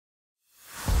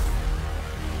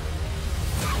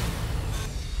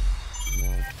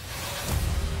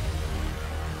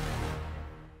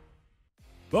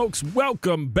Folks,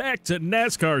 welcome back to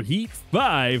NASCAR Heat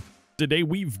 5. Today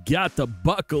we've got to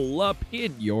buckle up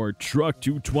in your truck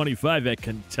 225 at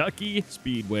Kentucky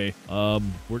Speedway.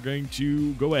 We're going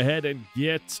to go ahead and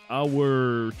get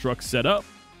our truck set up.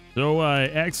 So I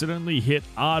accidentally hit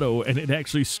auto and it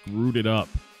actually screwed it up.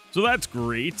 So that's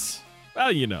great.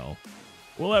 Well, you know,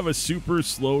 we'll have a super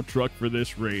slow truck for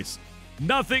this race.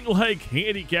 Nothing like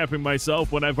handicapping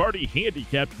myself when I've already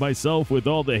handicapped myself with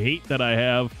all the hate that I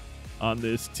have on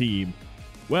this team.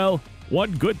 Well,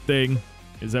 one good thing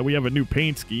is that we have a new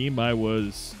paint scheme. I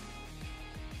was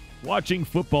watching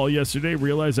football yesterday,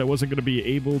 realized I wasn't going to be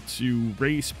able to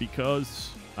race because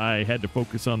I had to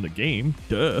focus on the game.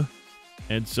 Duh.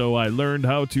 And so I learned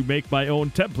how to make my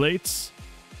own templates,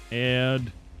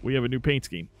 and we have a new paint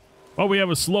scheme. Well, we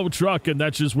have a slow truck, and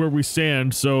that's just where we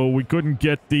stand, so we couldn't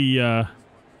get the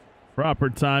proper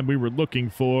time we were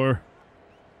looking for.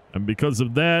 And because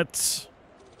of that,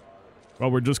 well,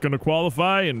 we're just going to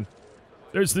qualify, and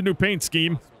there's the new paint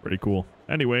scheme. Pretty cool.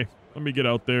 Anyway, let me get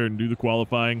out there and do the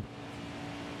qualifying.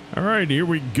 All right, here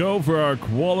we go for our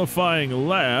qualifying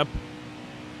lap.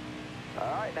 All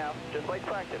right, now, just like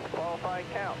practice, qualifying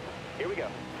counts. Here we go.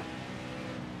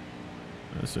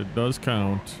 Yes, it does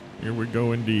count. Here we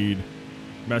go indeed.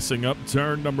 Messing up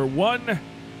turn number 1.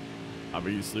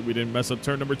 Obviously, we didn't mess up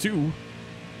turn number 2.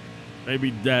 Maybe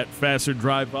that faster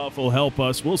drive off will help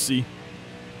us. We'll see.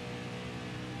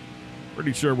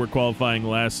 Pretty sure we're qualifying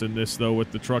last in this, though,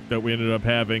 with the truck that we ended up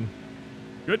having.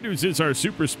 Good news is our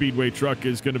super speedway truck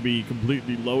is going to be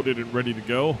completely loaded and ready to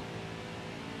go.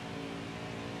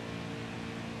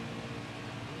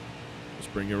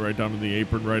 Just bring it right down to the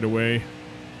apron right away.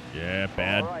 Yeah,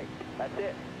 bad. All right, that's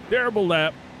it. Terrible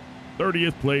lap.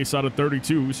 30th place out of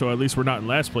 32, so at least we're not in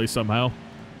last place somehow.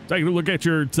 Taking a look at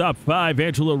your top 5.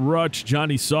 Angela Rutsch,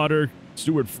 Johnny Sauter,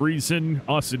 Stuart Friesen,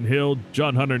 Austin Hill,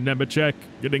 John Hunter Nemechek.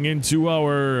 Getting into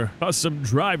our custom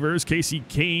drivers, Casey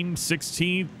Kane,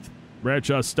 16th.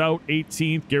 Bradshaw Stout,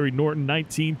 18th. Gary Norton,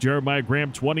 19th. Jeremiah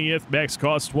Graham, 20th. Max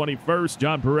Koss, 21st.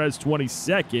 John Perez,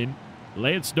 22nd.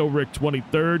 Lance Novick,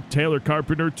 23rd. Taylor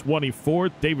Carpenter,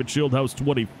 24th. David Shieldhouse,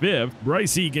 25th.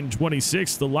 Bryce Egan,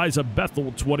 26th. Eliza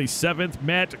Bethel, 27th.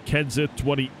 Matt Kenseth,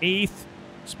 28th.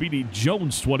 Speedy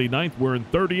Jones, 29th. We're in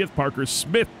 30th. Parker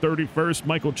Smith, 31st.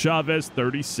 Michael Chavez,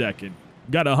 32nd.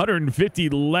 Got 150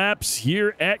 laps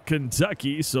here at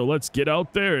Kentucky, so let's get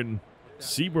out there and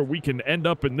see where we can end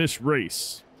up in this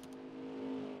race.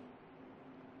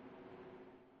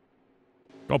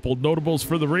 Couple notables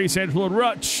for the race. Angela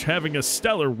Rutsch having a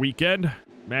stellar weekend.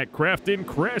 Matt Crafton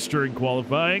crashed during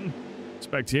qualifying.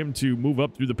 Expect him to move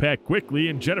up through the pack quickly.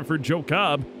 And Jennifer Jo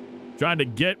Cobb trying to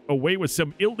get away with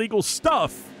some illegal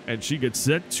stuff, and she gets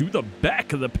sent to the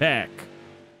back of the pack.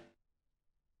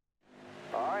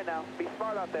 All right, now, be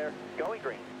smart out there. Going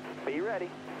green. Be ready.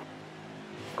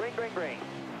 Green, green, green.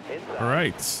 Inside. All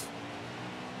right.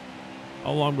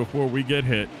 How long before we get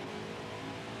hit?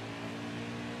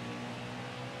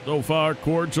 So far,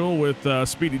 cordial with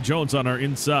Speedy Jones on our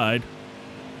inside.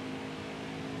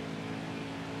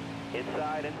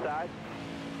 Inside, inside.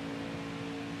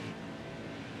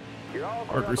 You're all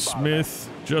Parker Smith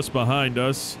just behind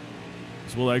us.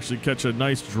 So we'll actually catch a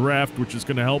nice draft, which is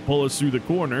going to help pull us through the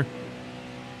corner.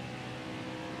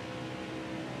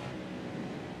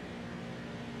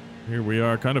 Here we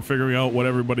are, kind of figuring out what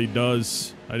everybody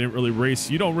does. I didn't really race.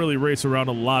 You don't really race around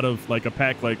a lot of like a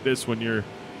pack like this when you're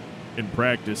in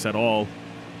practice at all.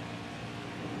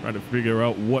 Trying to figure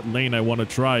out what lane I want to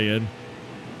try in.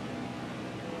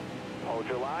 Hold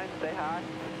your line, stay high.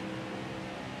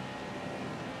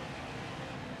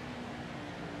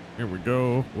 Here we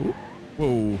go. Ooh.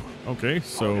 Whoa. Okay,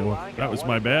 so that was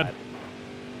my bad.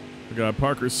 We got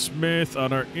Parker Smith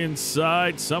on our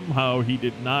inside. Somehow he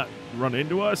did not run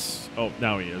into us. Oh,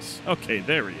 now he is. Okay,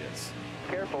 there he is.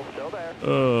 Careful, still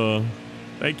there.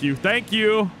 Thank you. Thank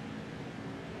you.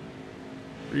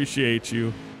 Appreciate you.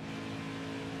 You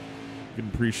can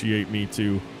appreciate me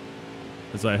too,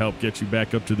 as I help get you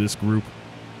back up to this group,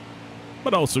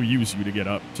 but also use you to get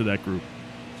up to that group.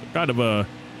 So kind of a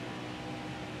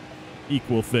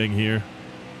equal thing here.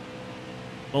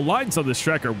 The lines on this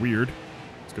track are weird.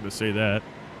 I was gonna say that.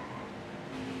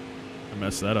 I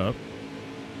messed that up.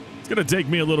 It's gonna take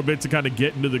me a little bit to kind of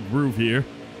get into the groove here.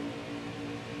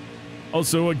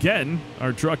 Also, again,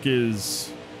 our truck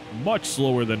is much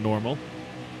slower than normal.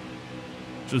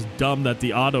 Just dumb that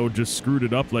the auto just screwed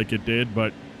it up like it did,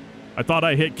 but I thought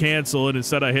I hit cancel and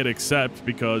instead I hit accept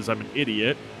because I'm an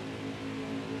idiot.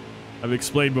 I've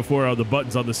explained before how the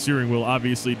buttons on the steering wheel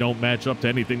obviously don't match up to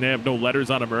anything. They have no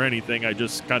letters on them or anything. I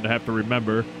just kind of have to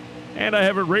remember. And I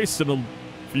haven't raced in a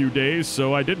few days,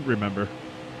 so I didn't remember.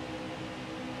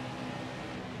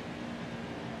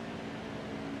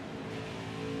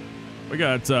 We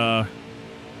got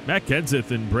Matt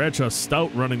Kenseth and Bradshaw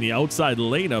Stout running the outside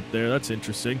lane up there. That's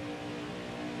interesting.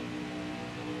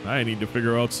 I need to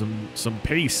figure out some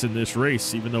pace in this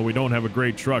race. Even though we don't have a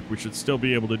great truck, we should still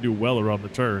be able to do well around the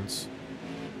turns.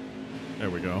 There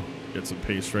we go. Get some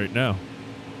pace right now.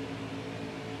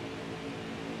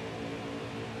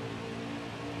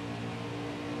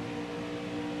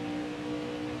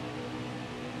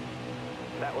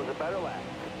 That was a better lap.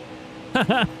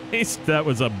 That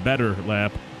was a better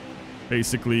lap.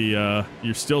 Basically,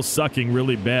 you're still sucking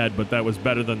really bad, but that was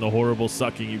better than the horrible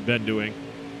sucking you've been doing.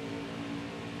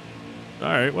 All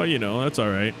right, well, you know, that's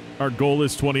all right. Our goal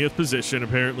is 20th position,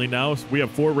 apparently, now. We have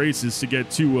 4 races to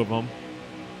get 2 of them,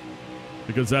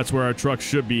 because that's where our truck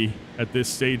should be at this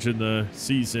stage in the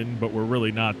season, but we're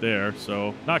really not there,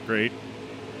 so not great.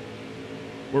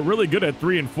 We're really good at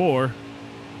 3 and 4.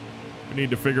 We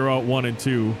need to figure out 1 and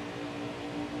 2.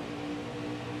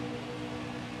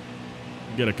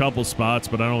 Get a couple spots,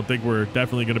 but I don't think we're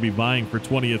definitely going to be vying for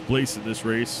 20th place in this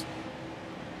race.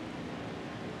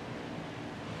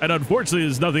 And unfortunately,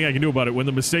 there's nothing I can do about it. When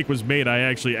the mistake was made, I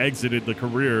actually exited the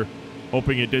career,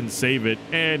 hoping it didn't save it,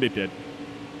 and it did.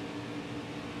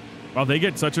 Well, they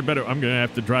get such a better... I'm going to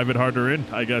have to drive it harder in,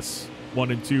 I guess. 1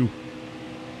 and 2.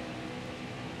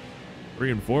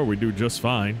 3 and 4, we do just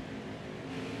fine.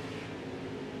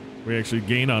 We actually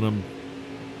gain on them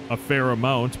a fair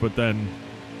amount, but then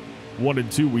 1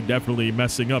 and 2, we definitely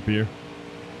messing up here.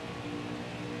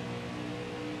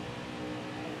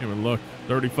 Even look,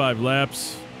 35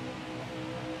 laps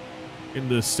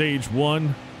into stage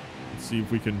 1. Let's see if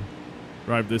we can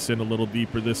drive this in a little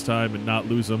deeper this time and not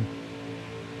lose them.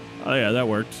 Oh yeah, that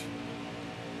worked.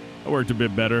 That worked a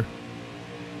bit better.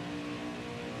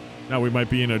 Now we might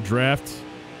be in a draft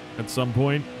at some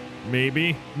point.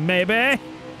 Maybe. Maybe.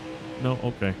 No,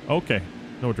 okay. Okay.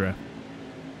 No draft.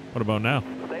 What about now?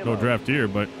 No draft here,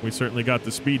 but we certainly got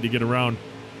the speed to get around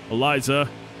Eliza.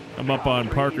 I'm up on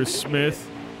Parker Smith.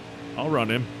 I'll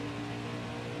run him.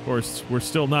 Of course, we're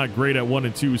still not great at 1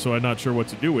 and 2, so I'm not sure what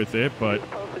to do with it, but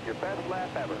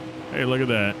hey, look at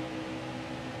that.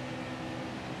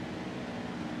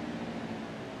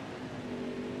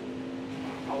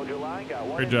 Hold your line, got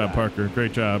 1 Great job, Parker.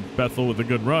 Great job. Bethel with a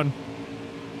good run.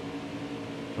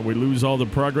 And we lose all the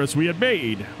progress we had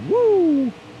made.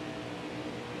 Woo!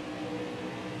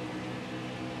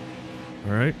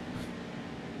 All right.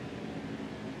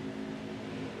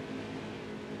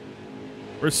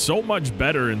 We're so much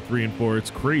better in 3 and 4.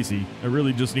 It's crazy. I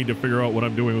really just need to figure out what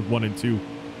I'm doing with 1 and 2.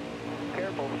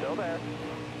 Careful, still there.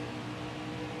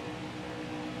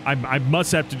 I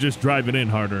must have to just drive it in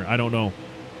harder. I don't know.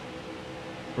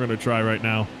 We're going to try right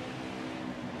now.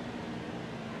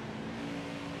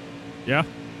 Yeah?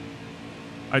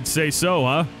 I'd say so,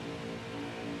 huh?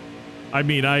 I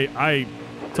mean, I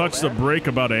touched the brake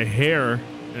about a hair,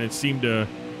 and it seemed to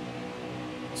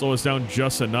slow us down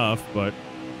just enough, but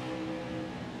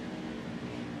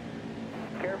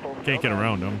can't get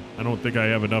around them. I don't think I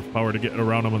have enough power to get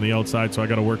around them on the outside, so I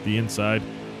got to work the inside.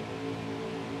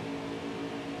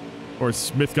 Of course,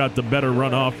 Smith got the better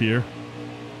run off here.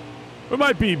 We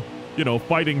might be, you know,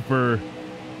 fighting for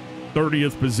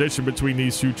 30th position between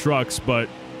these 2 trucks, but,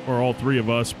 or all 3 of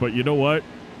us, but you know what?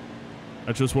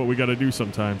 That's just what we got to do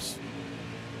sometimes.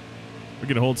 We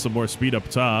can hold some more speed up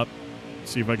top.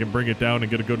 See if I can bring it down and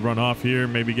get a good run off here.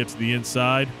 Maybe get to the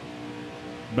inside.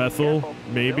 Bethel,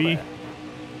 maybe.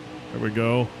 There we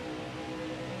go.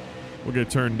 We'll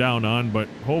get turned down on, but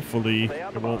hopefully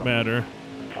it won't matter.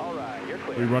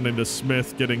 We run into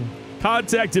Smith getting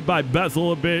contacted by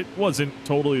Bethel a bit. Wasn't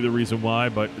totally the reason why,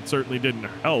 but it certainly didn't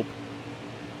help.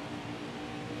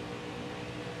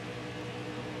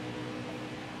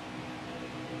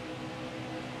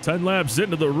 Ten laps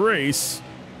into the race,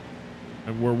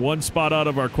 and we're 1 spot out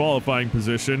of our qualifying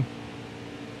position.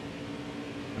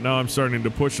 And now I'm starting to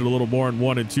push it a little more in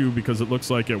 1 and 2 because it looks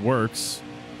like it works.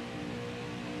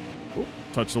 Oop,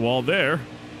 touch the wall there.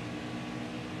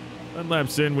 10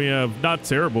 laps in, we have not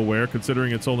terrible wear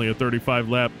considering it's only a 35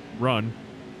 lap run.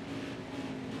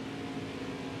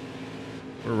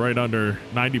 We're right under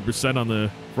 90% on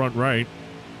the front right.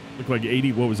 Look like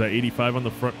 80, what was that, 85 on the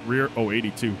front rear? Oh,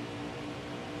 82.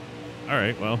 All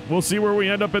right, well, we'll see where we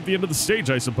end up at the end of the stage,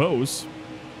 I suppose.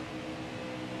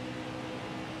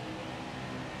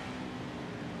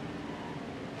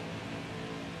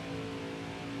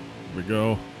 Here we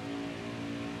go.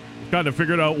 Kind of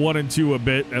figured out 1 and 2 a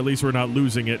bit. At least we're not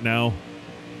losing it now.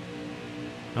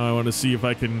 Now I want to see if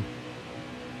I can,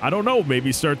 I don't know,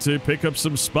 maybe start to pick up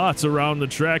some spots around the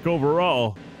track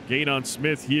overall. Gain on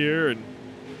Smith here, and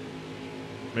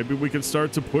maybe we can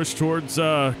start to push towards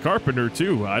Carpenter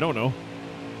too. I don't know.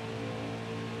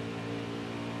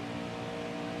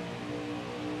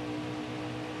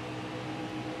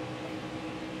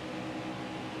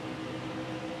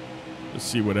 Let's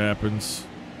see what happens.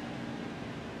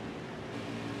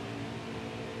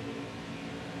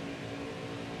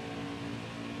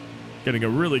 Getting a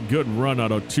really good run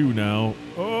out of 2 now.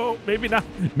 Oh, maybe not.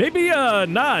 Maybe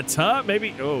not, huh?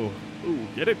 Maybe. Oh, ooh,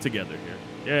 get it together here.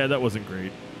 Yeah, that wasn't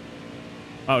great.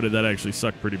 Oh, did that actually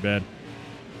suck pretty bad?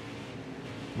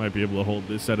 Might be able to hold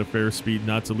this at a fair speed,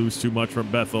 not to lose too much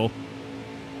from Bethel.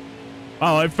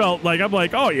 Oh, I felt like, I'm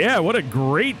like, oh yeah, what a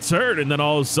great turn. And then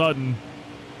all of a sudden,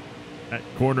 that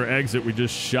corner exit, we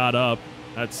just shot up.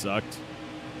 That sucked.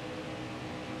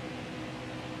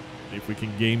 See if we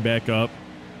can gain back up.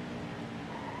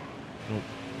 Nope,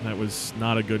 that was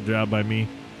not a good job by me.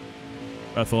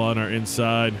 Bethel on our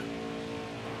inside.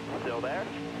 Still there?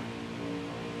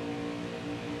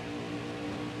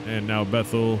 And now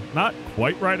Bethel, not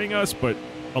quite riding us, but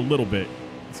a little bit.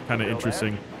 It's kind of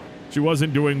interesting. There? She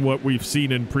wasn't doing what we've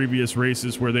seen in previous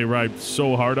races where they ride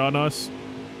so hard on us.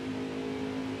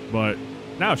 But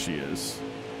now she is.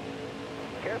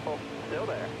 Careful, still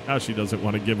there. Now she doesn't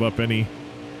want to give up any.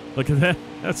 Look at that.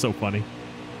 That's so funny.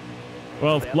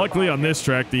 Well, luckily on this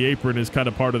track, the apron is kind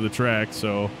of part of the track,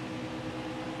 so.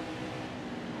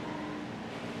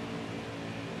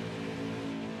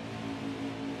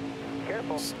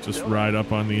 Careful. Just ride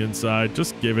up on the inside.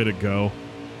 Just give it a go.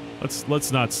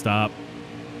 Let's not stop.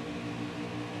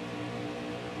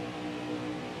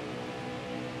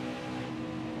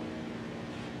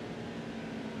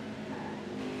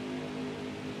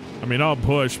 I mean, I'll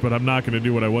push, but I'm not going to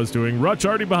do what I was doing. Rutch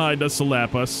already behind us to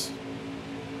lap us.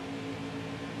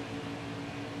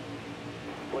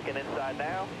 Looking inside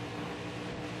now.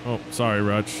 Oh, sorry,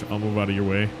 Rutch. I'll move out of your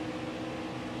way.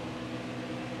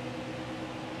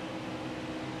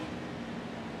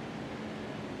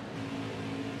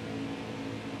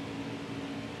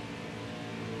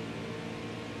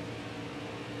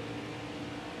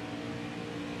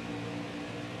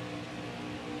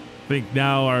 I think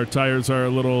now our tires are a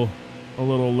little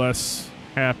less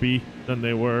happy than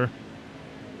they were.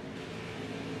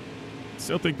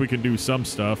 Still think we can do some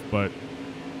stuff, but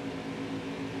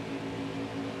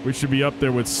we should be up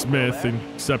there with Smith,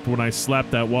 except when I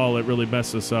slap that wall, it really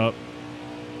messes us up.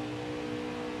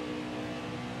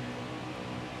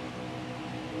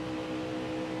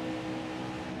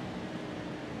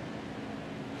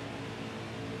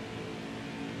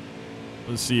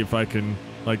 Let's see if I can.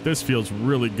 Like, this feels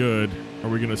really good. Are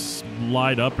we going to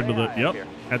slide up into the... Yep,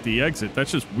 at the exit.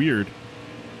 That's just weird.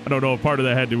 I don't know if part of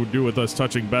that had to do with us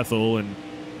touching Bethel and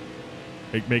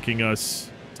making us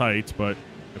tight, but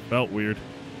it felt weird.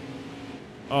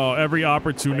 Oh, every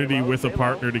opportunity with a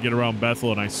partner to get around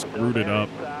Bethel, and I screwed it up.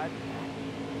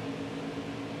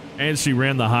 And she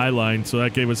ran the high line, so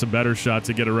that gave us a better shot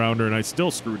to get around her, and I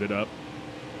still screwed it up.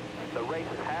 The race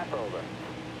is half over.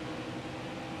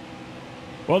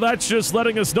 Well, that's just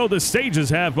letting us know the stage is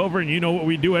half over, and you know what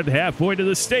we do at halfway to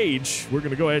the stage. We're going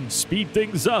to go ahead and speed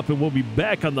things up, and we'll be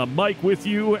back on the mic with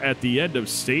you at the end of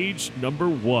stage number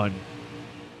 1.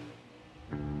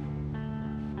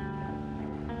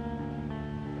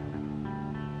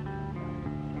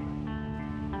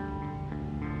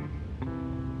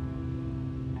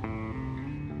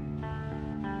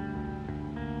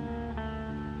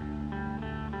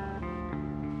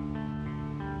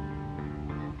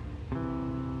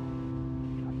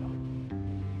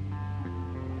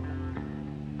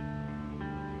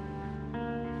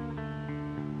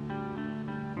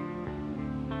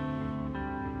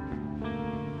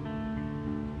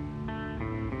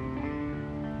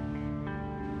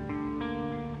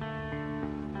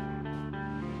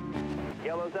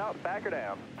 Yellow's out, back or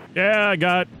down? Yeah, I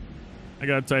got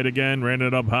tight again, ran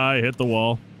it up high, hit the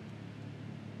wall.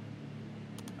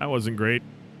 That wasn't great.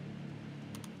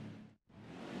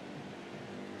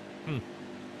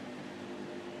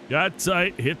 Got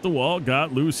tight, hit the wall,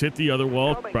 got loose, hit the other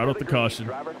wall, brought out the caution.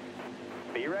 Driver,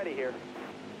 be ready here.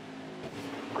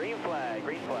 Green flag,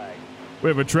 green flag. We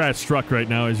have a trash truck right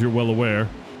now, as you're well aware.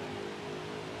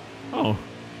 Oh,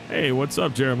 hey, what's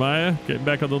up, Jeremiah? Getting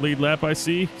back on the lead lap, I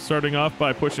see. Starting off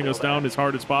by pushing us down as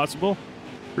hard as possible.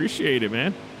 Appreciate it,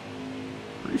 man.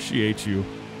 Appreciate you.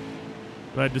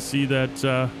 Glad to see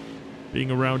that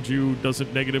being around you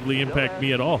doesn't negatively impact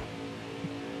me at all.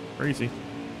 Crazy.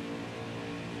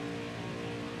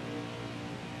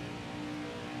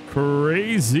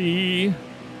 Crazy.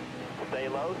 Stay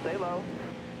low, stay low.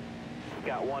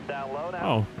 Got one down low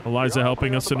now. Oh, Eliza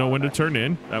helping us to know when to turn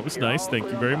in. That was nice. Thank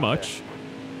you very much.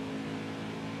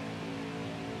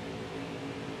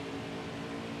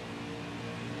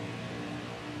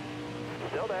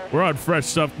 We're on fresh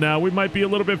stuff now. We might be a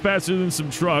little bit faster than some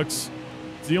trucks.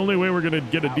 It's the only way we're going to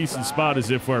get a decent spot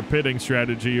is if our pitting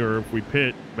strategy or if we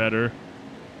pit better.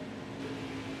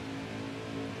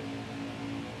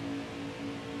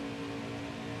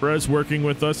 Perez working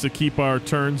with us to keep our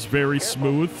turns very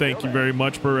smooth. Thank you very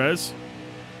much, Perez.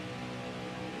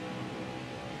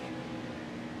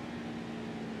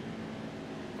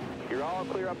 You're all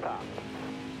clear up top.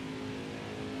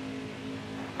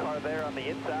 Car there on the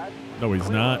inside. No, he's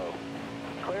Clear not. low.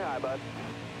 Clear high, bud.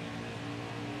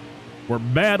 We're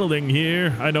battling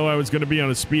here. I know I was going to be on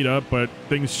a speed up, but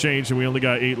things changed and we only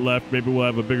got 8 left. Maybe we'll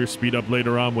have a bigger speed up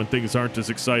later on when things aren't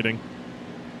as exciting.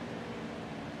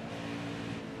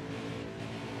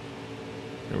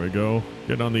 There we go.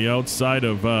 Getting on the outside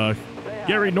of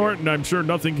Gary Norton. I'm sure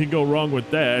nothing can go wrong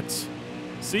with that.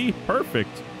 See? Perfect.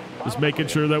 Just making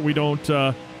sure that we don't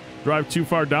drive too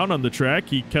far down on the track.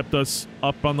 He kept us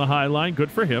up on the high line.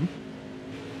 Good for him.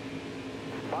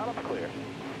 Bottom's clear.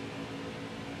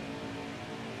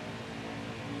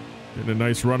 Getting a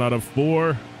nice run out of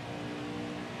 4.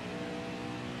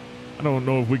 I don't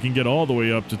know if we can get all the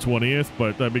way up to 20th,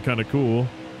 but that'd be kind of cool.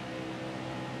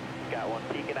 Got one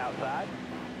peeking outside.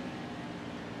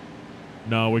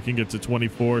 No, we can get to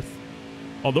 24th.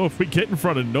 Although if we get in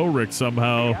front of No-Rick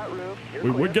somehow, Got room. You're we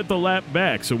clear. would get the lap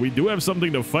back, so we do have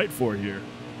something to fight for here.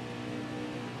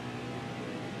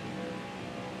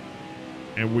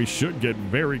 And we should get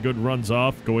very good runs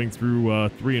off going through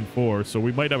 3 and 4, so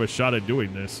we might have a shot at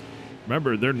doing this.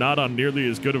 Remember, they're not on nearly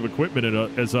as good of equipment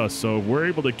as us, so if we're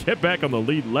able to get back on the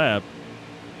lead lap,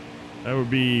 that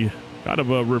would be kind of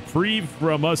a reprieve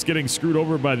from us getting screwed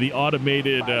over by the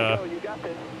automated You got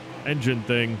this. engine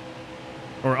thing,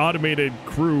 or automated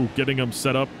crew getting them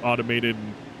set up, automated,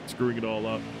 and screwing it all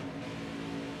up.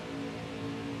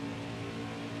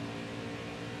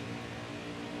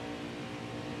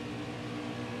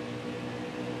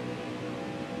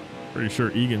 Pretty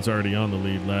sure Egan's already on the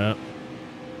lead lap.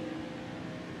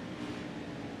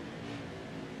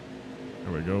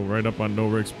 There we go, right up on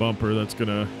No-Rick's bumper. That's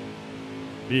gonna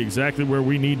be exactly where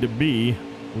we need to be.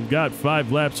 We've got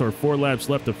 5 laps or 4 laps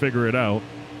left to figure it out.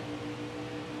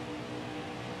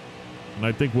 And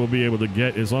I think we'll be able to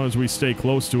get, as long as we stay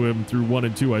close to him through 1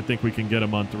 and 2, I think we can get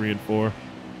him on 3 and 4.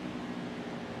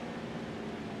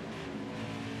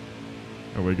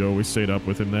 There we go. We stayed up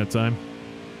with him that time.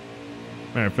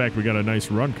 Matter of fact, we got a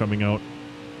nice run coming out.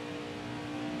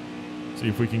 See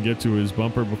if we can get to his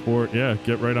bumper before. Yeah,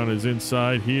 get right on his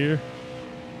inside here.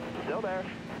 Still there.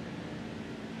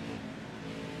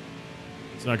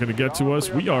 It's not going to get to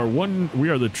us. We are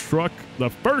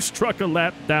the first truck a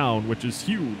lap down, which is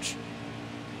huge.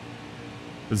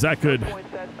 Is that good?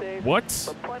 Points that stage, What?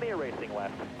 but plenty of racing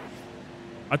left.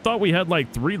 I thought we had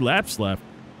like 3 laps left.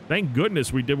 Thank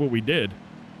goodness we did what we did.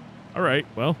 All right,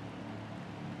 well,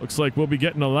 looks like we'll be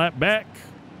getting a lap back.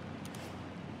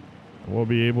 We'll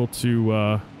be able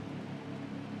to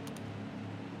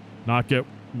not get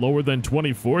lower than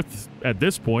 24th at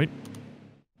this point.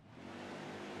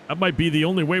 That might be the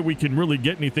only way we can really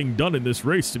get anything done in this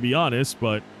race, to be honest,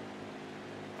 but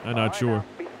I'm not sure. Now,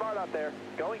 be smart out there.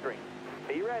 Going green.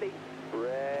 Be ready.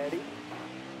 Ready.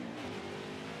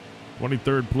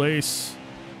 23rd place.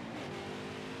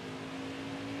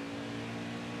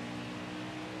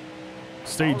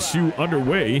 Stage 2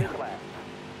 underway.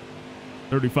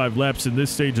 35 laps in this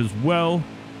stage as well.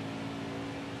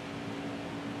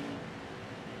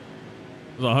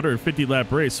 It was a 150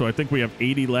 lap race, so I think we have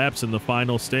 80 laps in the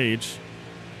final stage.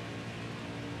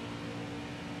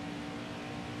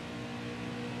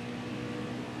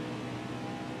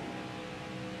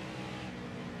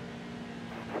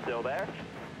 Still there.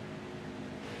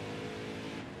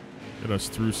 Get us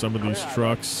through some of these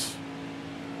trucks.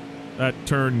 That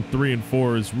turn 3 and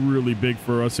 4 is really big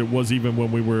for us. It was even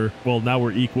when we were, well, now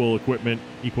we're equal equipment,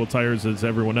 equal tires as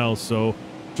everyone else. So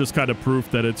just kind of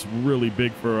proof that it's really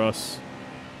big for us.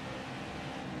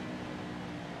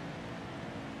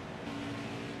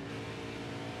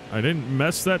 I didn't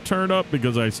mess that turn up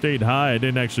because I stayed high. I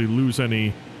didn't actually lose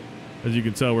any. As you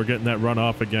can tell, we're getting that run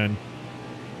off again.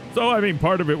 So, I mean,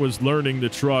 part of it was learning the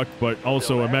truck, but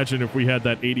also imagine if we had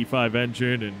that 85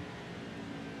 engine and,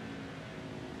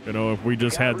 you know, if we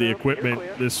just had the equipment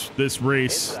this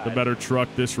race, the better truck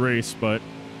this race, but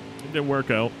it didn't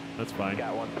work out. That's fine.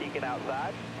 Got one peeking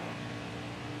outside.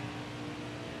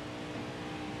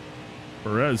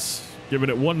 Perez giving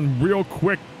it one real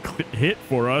quick hit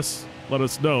for us. Let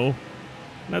us know.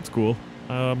 That's cool.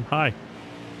 Hi.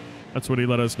 That's what he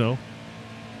let us know.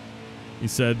 He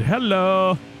said,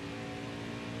 hello.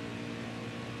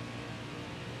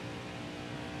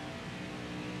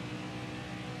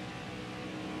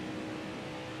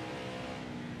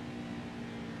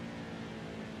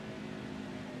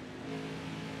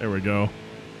 There we go.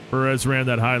 Perez ran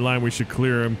that high line. We should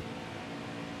clear him.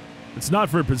 It's not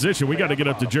for position. We got to get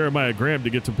up to Jeremiah Graham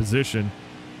to get to position.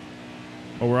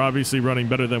 But we're obviously running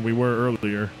better than we were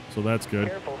earlier, so that's good.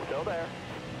 Careful, still there.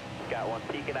 Got one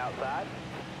peeking outside.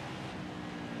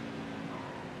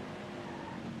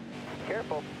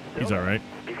 Careful. He's all right.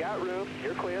 You got room.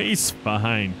 You're clear. He's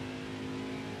fine.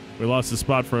 We lost the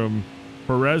spot from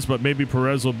Perez, but maybe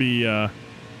Perez will be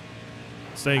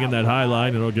staying in that high line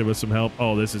and it'll give us some help.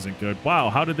 Oh, this isn't good.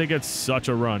 Wow, how did they get such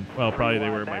a run? Well, probably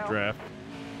they were in my draft.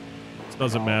 It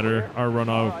doesn't matter. Our run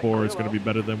out of 4 is going to be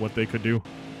better than what they could do.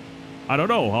 I don't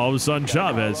know. All of a sudden,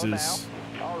 Chavez is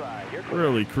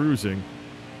really cruising.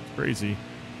 It's crazy.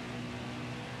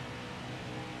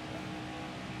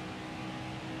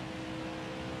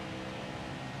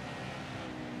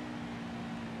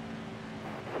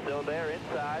 Still there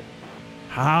inside.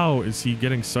 How is he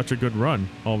getting such a good run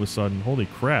all of a sudden? Holy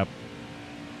crap.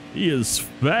 He is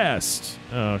fast.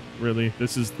 Really?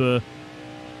 This is the...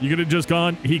 You could have just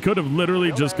gone... He could have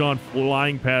literally just gone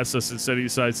flying past us. Instead he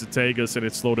decides to take us and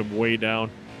it slowed him way down.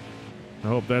 I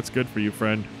hope that's good for you,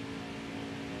 friend.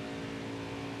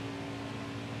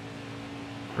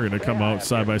 We're going to come out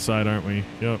side by side, aren't we?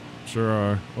 Yep, sure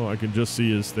are. Oh, I can just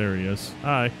see his... There he is.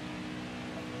 Hi.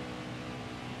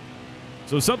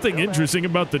 So something interesting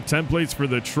about the templates for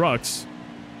the trucks,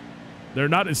 they're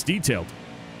not as detailed,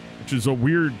 which is a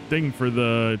weird thing for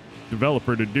the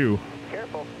developer to do.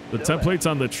 The templates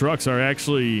on the trucks are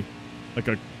actually like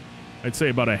I'd say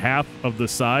about a half of the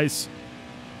size,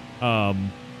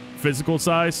 physical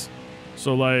size.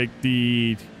 So like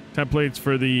the templates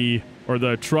for the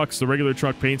trucks, the regular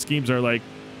truck paint schemes are like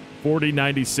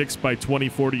 4096 by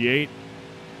 2048.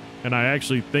 And I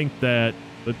actually think that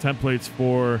the templates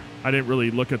for, I didn't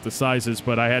really look at the sizes,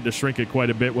 but I had to shrink it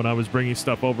quite a bit when I was bringing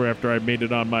stuff over after I made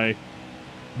it on my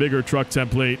bigger truck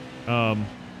template.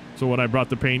 So when I brought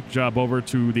the paint job over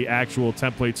to the actual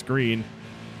template screen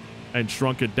and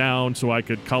shrunk it down so I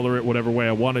could color it whatever way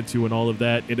I wanted to and all of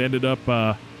that, it ended up,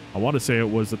 I want to say it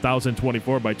was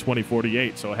 1024 by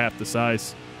 2048, so half the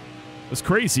size. It's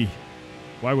crazy.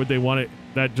 Why would they want it?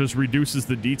 That just reduces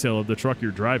the detail of the truck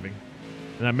you're driving.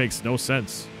 And that makes no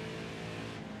sense.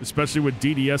 Especially with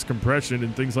DDS compression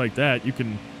and things like that,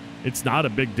 it's not a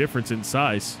big difference in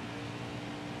size.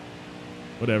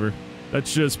 Whatever.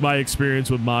 That's just my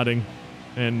experience with modding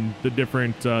and the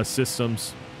different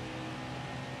systems.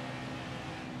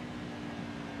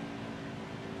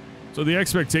 So the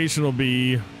expectation will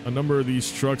be a number of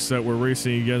these trucks that we're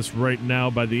racing against right now,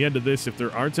 by the end of this, if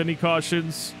there aren't any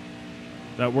cautions,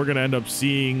 that we're going to end up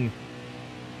seeing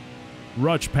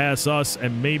Rutch pass us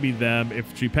and maybe them.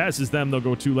 If she passes them, they'll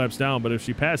go 2 laps down. But if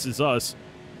she passes us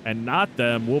and not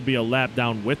them, we'll be a lap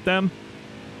down with them.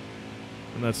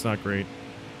 And that's not great.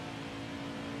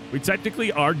 We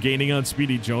technically are gaining on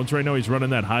Speedy Jones right now. He's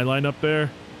running that high line up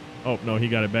there. Oh, no, he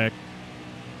got it back.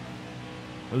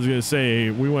 I was going to say,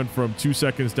 we went from 2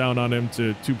 seconds down on him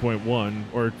to 2.1,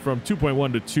 or from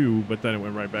 2.1 to 2, but then it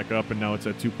went right back up, and now it's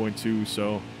at 2.2,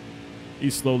 so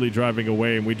he's slowly driving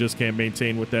away, and we just can't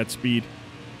maintain with that speed.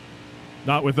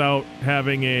 Not without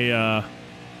having a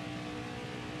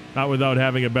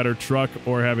better truck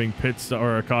or having pits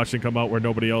or a caution come out where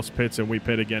nobody else pits and we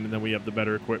pit again, and then we have the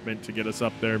better equipment to get us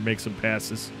up there and make some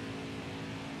passes.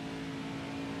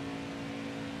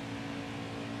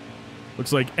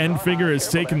 Looks like Enfinger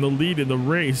has taken the lead in the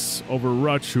race over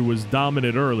Rutch, who was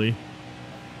dominant early.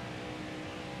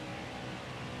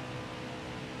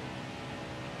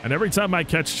 And every time I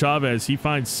catch Chavez, he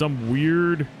finds some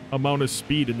weird amount of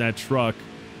speed in that truck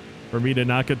for me to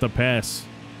not get the pass.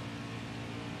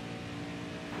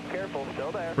 Careful,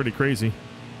 still there. Pretty crazy.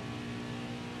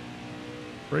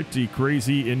 Pretty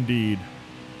crazy indeed.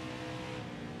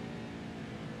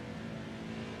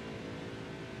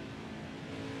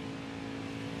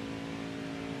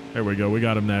 There we go. We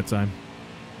got him that time.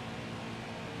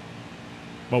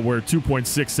 But we're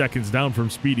 2.6 seconds down from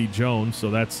Speedy Jones, so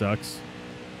that sucks.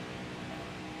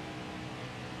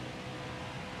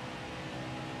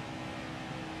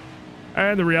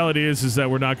 And the reality is that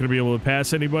we're not going to be able to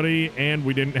pass anybody, and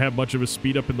we didn't have much of a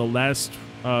speed up in the last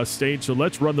stage. So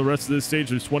let's run the rest of this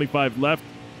stage. There's 25 left.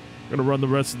 We're going to run the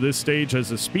rest of this stage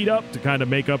as a speed up to kind of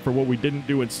make up for what we didn't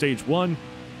do in stage 1.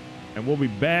 And we'll be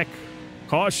back.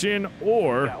 Caution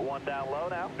or got one down low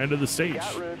now. End of the stage.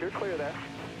 Got room. You're clear there.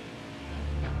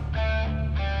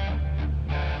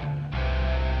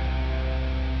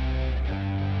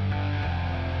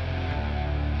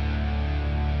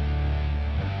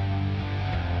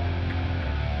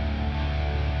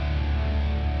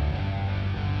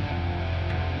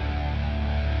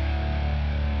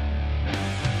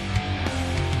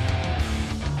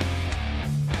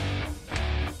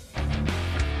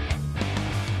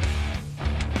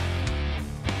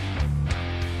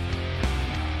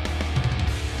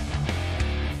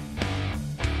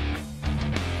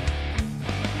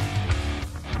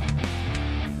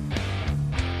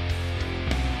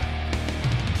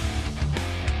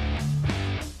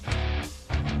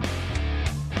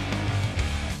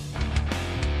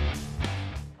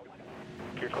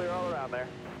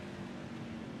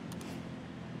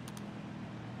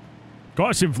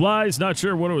 Caution flies. Not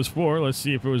sure what it was for. Let's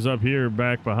see if it was up here or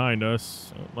back behind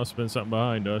us. Oh, it must have been something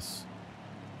behind us.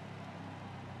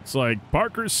 It's like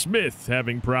Parker Smith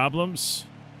having problems.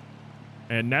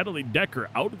 And Natalie Decker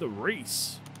out of the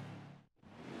race.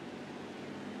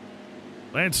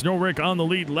 Lance Norrick on the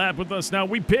lead lap with us. Now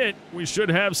we pit. We should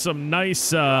have some nice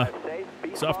stuff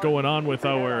going on with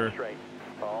our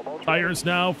tires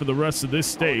now for the rest of this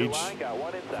stage.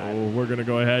 So we're going to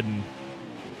go ahead and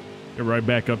get right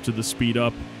back up to the speed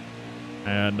up.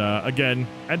 And again,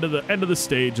 end of the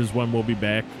stage is when we'll be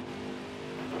back.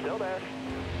 Still there.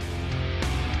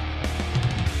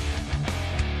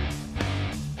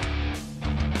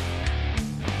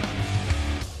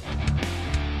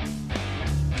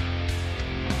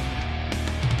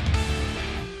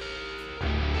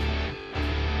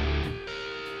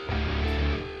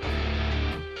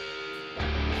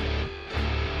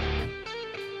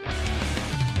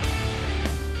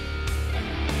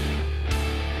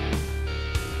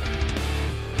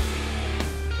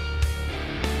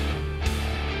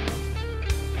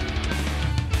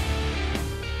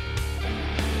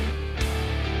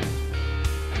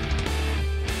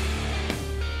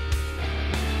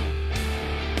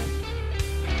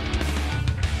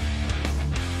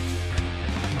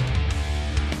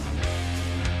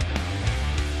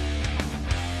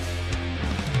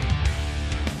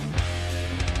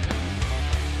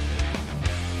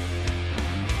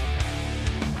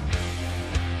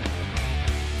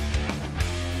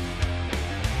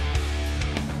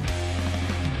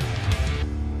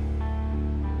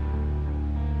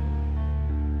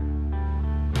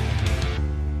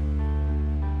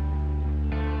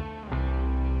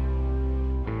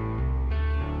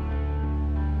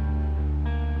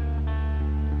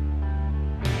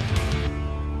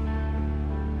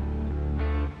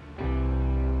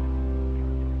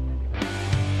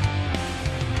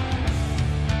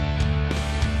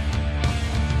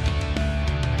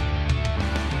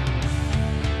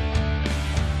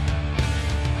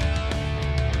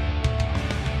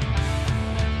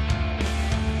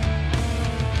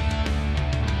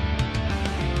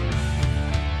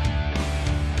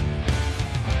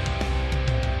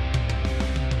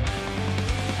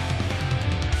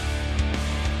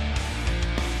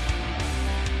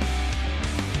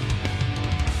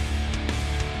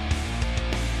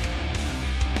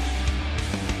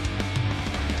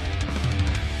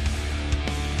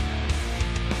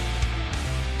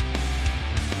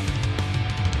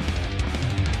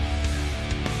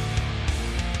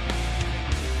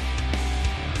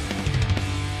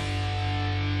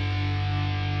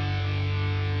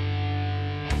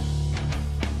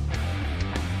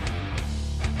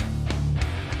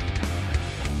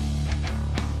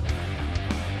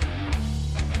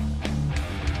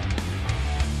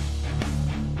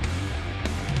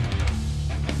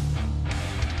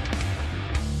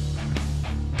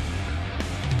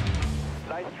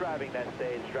 That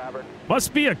stage, driver.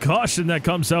 Must be a caution that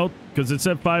comes out because it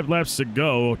said 5 laps to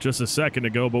go just a second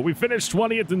ago, but we finished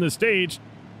 20th in the stage.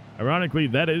 Ironically,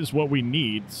 that is what we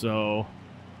need. So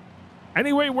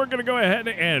anyway, we're going to go ahead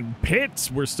and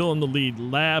pit. We're still in the lead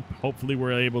lap. Hopefully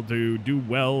we're able to do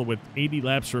well with 80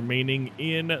 laps remaining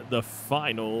in the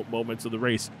final moments of the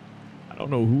race. I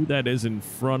don't know who that is in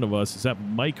front of us. Is that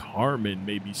Mike Harmon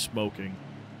maybe smoking?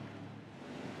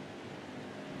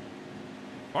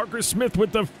 Parker Smith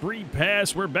with the free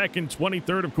pass. We're back in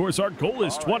 23rd. Of course, our goal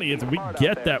is 20th. If we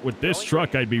get that with this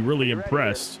truck, I'd be really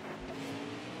impressed.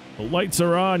 The lights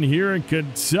are on here in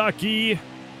Kentucky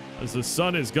as the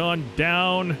sun has gone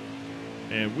down,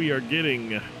 and we are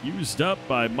getting used up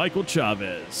by Michael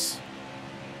Chavez.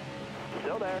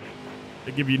 Still there.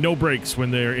 They give you no breaks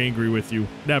when they're angry with you.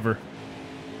 Never.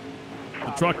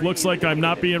 The truck looks like I'm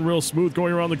not being real smooth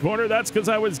going around the corner. That's because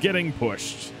I was getting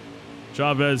pushed.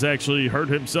 Chavez actually hurt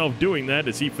himself doing that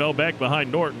as he fell back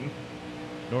behind Norton.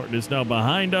 Norton is now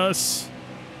behind us.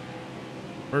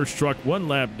 First truck 1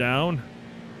 lap down.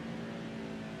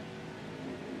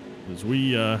 As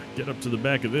we get up to the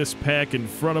back of this pack in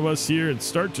front of us here and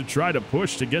start to try to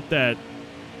push to get that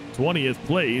 20th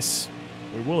place.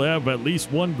 We will have at least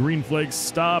 1 green flag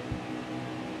stop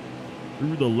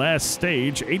through the last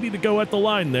stage. 80 to go at the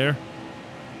line there.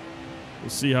 We'll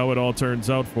see how it all turns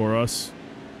out for us.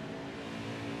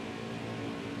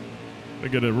 We're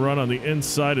going to run on the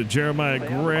inside of Jeremiah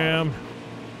Graham.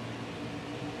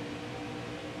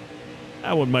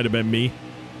 That one might have been me.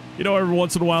 You know, every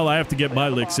once in a while I have to get my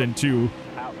licks in too.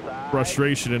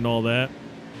 Frustration and all that.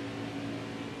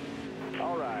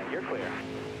 All right, you're clear.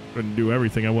 I'm going to do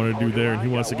everything I want to do there, and he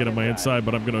wants to get on my inside,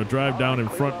 but I'm going to drive down in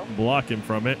front and block him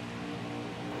from it.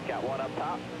 Got one up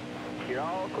top. You're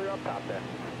all clear up top there.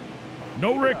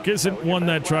 No, Rick isn't one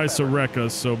that tries to wreck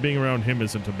us, so being around him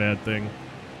isn't a bad thing.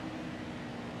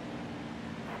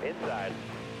 Inside.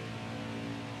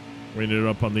 We ended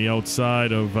up on the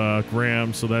outside of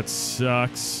Graham, so that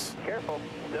sucks. Careful.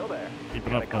 Still there.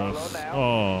 Keeping up.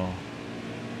 Oh.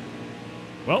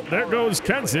 Well, there goes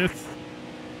Kenseth.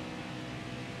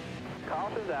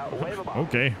 Caution's out. Wave them off.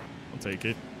 Okay, I'll take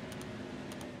it.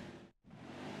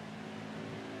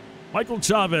 Michael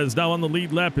Chavez now on the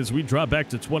lead lap as we drop back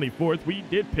to 24th. We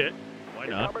did pit. Why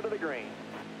not? Cover to the green.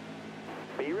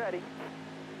 Be ready.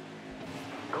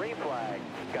 Green flag.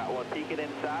 Got one peeking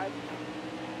inside.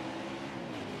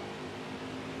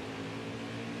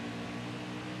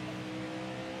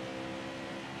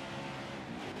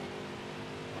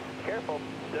 Careful.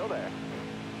 Still there.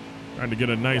 Trying to get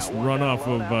a nice run off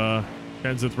of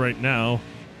Kenseth right now.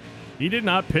 He did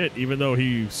not pit, even though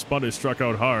he spun his truck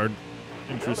out hard.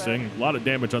 Interesting. A lot of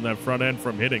damage on that front end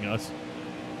from hitting us.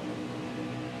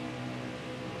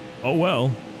 Oh,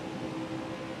 well.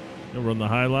 You'll run the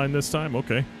high line this time?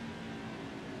 Okay.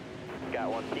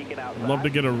 Got one peeking outside. I'd love to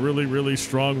get a really, really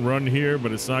strong run here,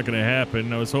 but it's not going to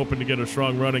happen. I was hoping to get a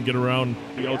strong run and get around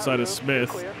the outside of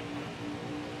Smith.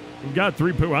 We've got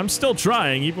 3 pit. I'm still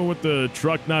trying, even with the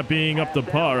truck not being up to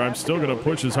par. I'm still going to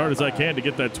push as hard as I can to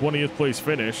get that 20th place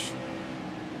finish.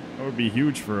 That would be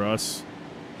huge for us.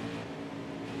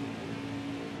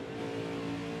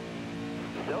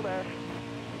 Still there.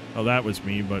 Oh, that was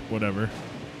me, but whatever.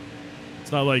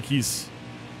 It's not like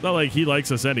he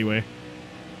likes us anyway.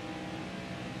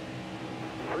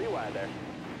 3 wide there.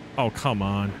 Oh, come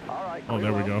on. All right. Oh,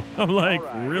 there we go. I'm like,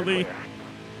 right, really?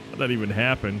 How'd that even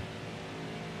happen?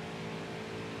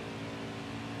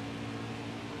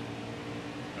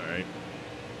 All right.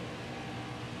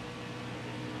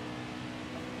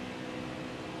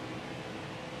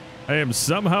 I am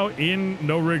somehow in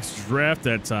No Rick's draft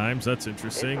at times. That's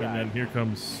interesting. And then here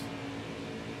comes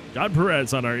John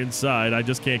Perez on our inside. I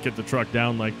just can't get the truck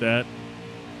down like that.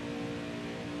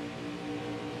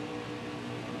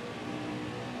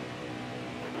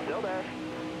 Still there.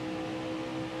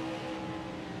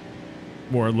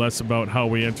 More or less about how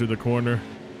we enter the corner.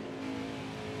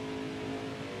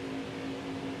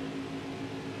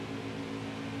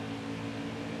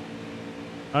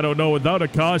 I don't know. Without a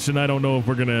caution, I don't know if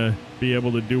we're going to be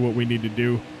able to do what we need to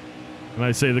do. And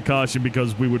I say the caution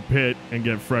because we would pit and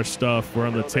get fresh stuff. We're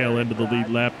on the tail end of the lead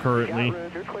lap currently.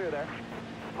 You're clear there.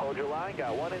 Hold your line.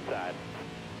 Got one inside.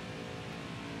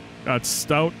 Got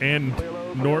Stout and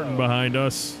Norton behind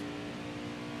us.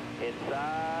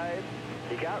 Inside.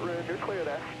 You got room. You're clear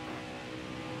there.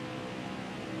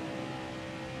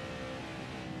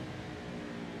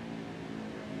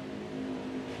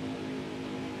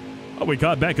 Oh, we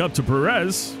got back up to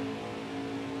Perez.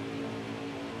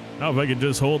 Now if I can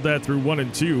just hold that through 1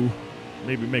 and 2,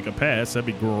 maybe make a pass, that'd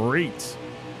be great.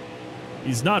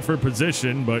 He's not for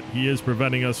position, but he is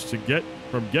preventing us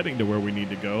from getting to where we need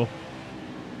to go,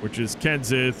 which is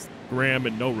Kenseth, Graham,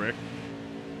 and Norick.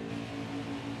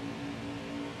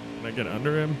 Can I get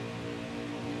under him?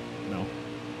 No.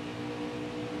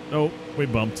 Nope, we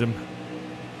bumped him.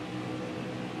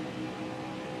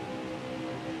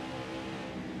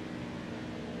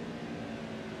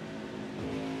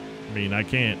 I mean, I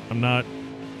can't.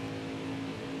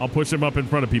 I'll push him up in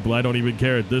front of people. I don't even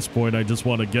care at this point. I just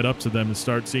want to get up to them and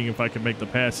start seeing if I can make the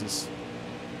passes.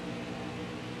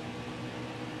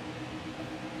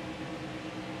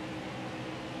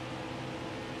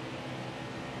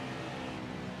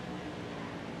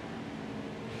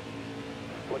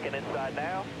 Looking inside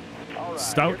now. All right,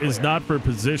 Stout is not for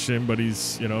position, but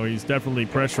he's definitely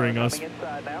pressuring us.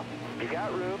 Inside now. You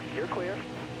got room. You're clear.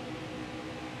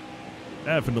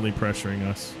 Definitely pressuring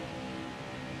us.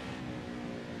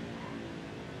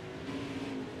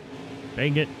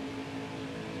 Dang it.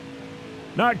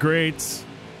 Not great.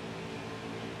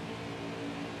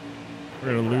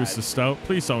 We're going to lose to Stout.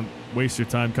 Please don't waste your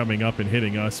time coming up and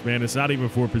hitting us, man. It's not even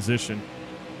for position.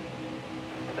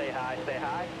 Stay high. Stay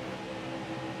high.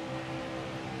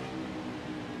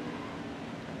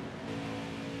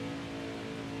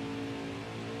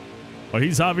 Well,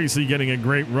 he's obviously getting a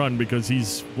great run because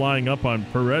he's flying up on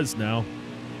Perez now.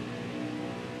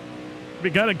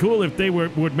 It'd be kind of cool if they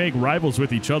would make rivals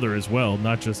with each other as well,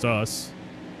 not just us.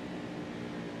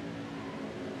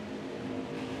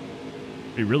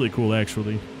 It'd be really cool,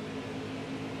 actually.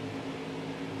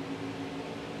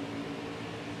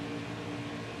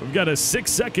 We've got a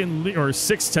 6-second lead, or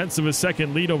 0.6 of a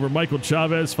second lead over Michael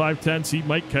Chavez. 0.5. He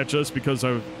might catch us because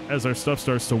as our stuff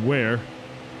starts to wear.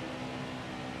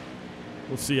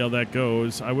 We'll see how that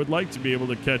goes. I would like to be able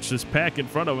to catch this pack in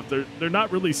front of it. They're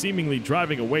not really seemingly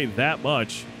driving away that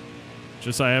much.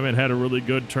 Just I haven't had a really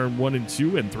good turn 1 and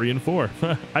 2 and 3 and 4.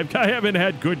 I haven't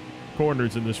had good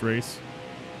corners in this race.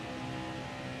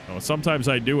 Oh, sometimes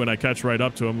I do and I catch right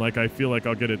up to them. Like I feel like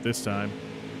I'll get it this time.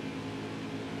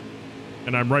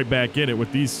 And I'm right back in it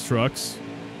with these trucks.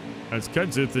 As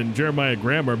Kenseth and Jeremiah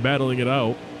Graham are battling it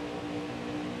out.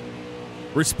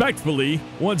 Respectfully,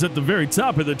 one's at the very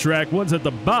top of the track, one's at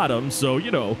the bottom. So,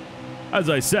 you know, as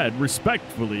I said,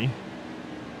 respectfully.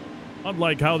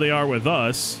 Unlike how they are with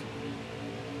us,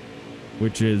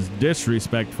 which is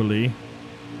disrespectfully.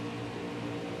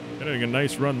 Getting a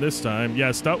nice run this time.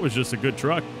 Yeah, Stout was just a good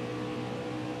truck.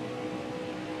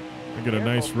 I get a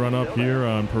nice run up here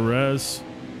on Perez.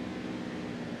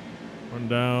 Run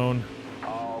down.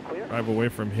 Drive away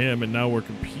from him, and now we're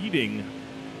competing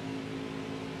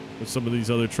with some of these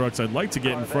other trucks. I'd like to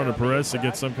get in front of Perez to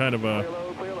get some kind of a...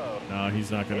 No, he's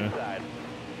not going to.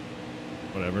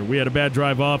 Whatever. We had a bad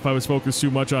drive off. I was focused too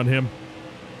much on him.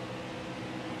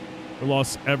 We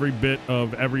lost every bit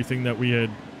of everything that we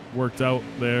had worked out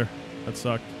there. That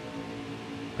sucked.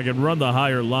 I can run the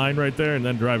higher line right there and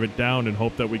then drive it down and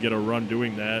hope that we get a run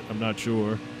doing that. I'm not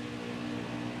sure.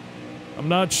 I'm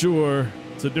not sure.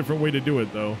 It's a different way to do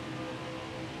it, though.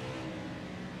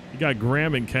 You got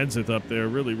Graham and Kenseth up there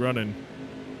really running.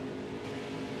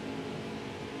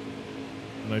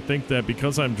 And I think that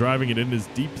because I'm driving it in as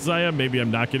deep as I am, maybe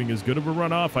I'm not getting as good of a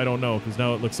runoff. I don't know, because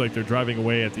now it looks like they're driving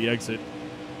away at the exit.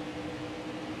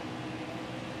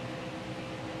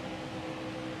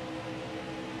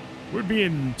 We'd be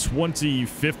in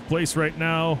 25th place right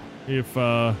now if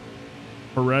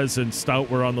Perez and Stout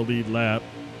were on the lead lap.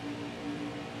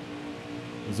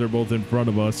 Because they're both in front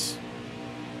of us.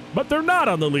 But they're not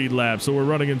on the lead lap, so we're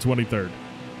running in 23rd.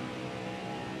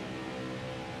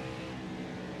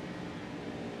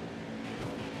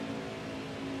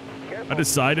 I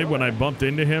decided when I bumped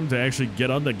into him to actually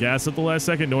get on the gas at the last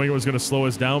second, knowing it was going to slow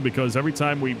us down, because every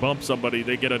time we bump somebody,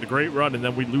 they get a great run, and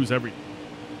then we lose everything.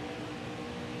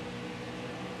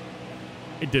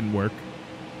 It didn't work.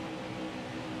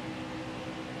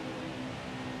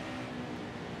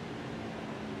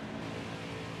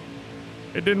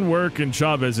 It didn't work, and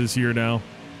Chavez is here now.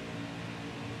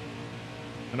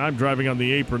 And I'm driving on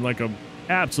the apron like an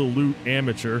absolute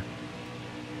amateur.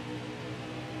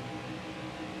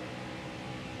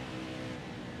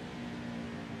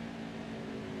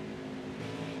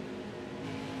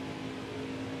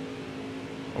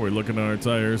 Oh, we're looking at our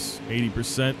tires.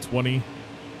 80%, 20.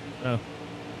 Oh.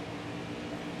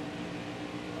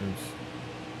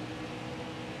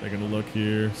 Taking a look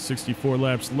here. 64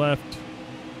 laps left.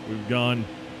 We've gone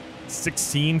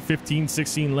 15,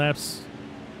 16 laps.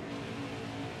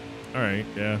 All right,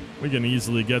 yeah. We can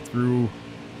easily get through.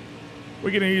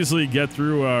 We can easily get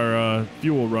through our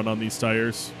fuel run on these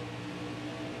tires.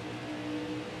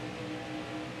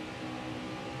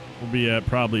 We'll be at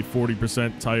probably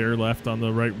 40% tire left on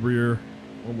the right rear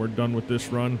when we're done with this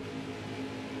run.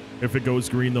 If it goes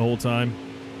green the whole time.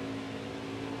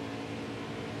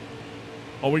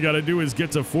 All we got to do is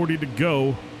get to 40 to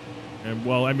go. And,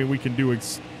 well, I mean, we can do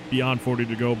it beyond 40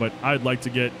 to go, but I'd like to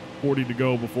get 40 to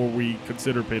go before we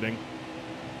consider pitting.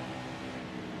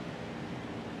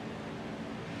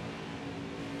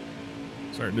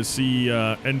 Starting to see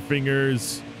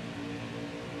Enfingers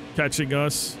catching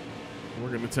us. We're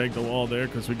going to take the wall there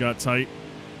because we got tight.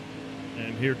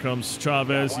 And here comes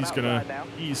Chavez. He's going to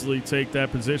easily take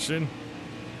that position.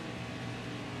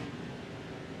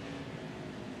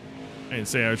 I didn't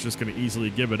say I was just going to easily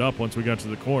give it up once we got to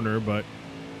the corner, but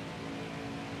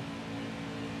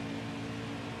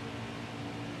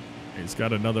he's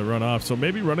got another run off. So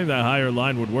maybe running that higher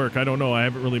line would work. I don't know. I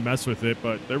haven't really messed with it,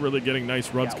 but they're really getting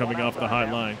nice runs coming off the high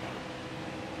line.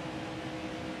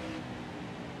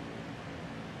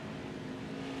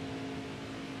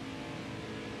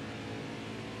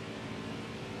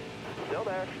 Still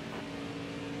there.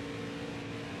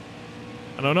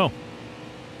 I don't know.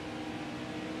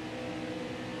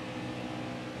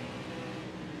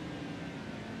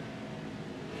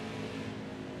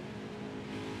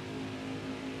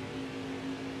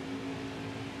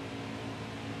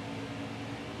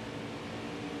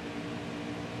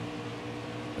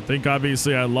 I think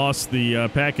obviously I lost the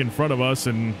pack in front of us,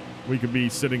 and we could be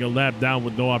sitting a lap down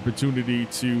with no opportunity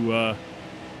to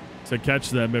catch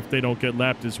them if they don't get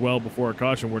lapped as well before a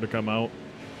caution were to come out.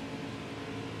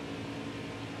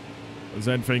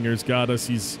 Zenfinger's got us.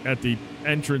 He's at the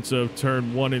entrance of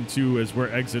turn 1 and 2 as we're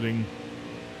exiting.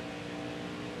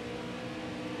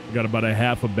 We got about a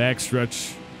half a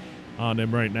backstretch on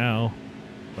him right now,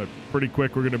 but pretty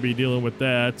quick we're going to be dealing with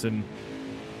that. And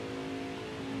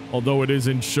Although it is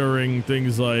ensuring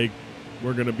things like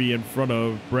we're going to be in front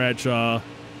of Bradshaw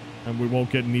and we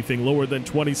won't get anything lower than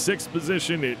 26th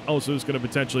position, it also is going to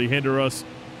potentially hinder us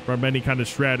from any kind of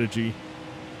strategy.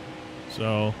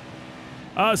 So,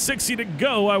 60 to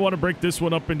go. I want to break this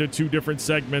one up into two different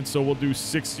segments. So we'll do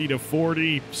 60 to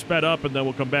 40 sped up, and then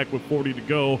we'll come back with 40 to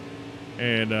go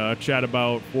and chat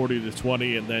about 40 to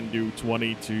 20, and then do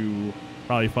 20 to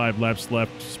probably 5 laps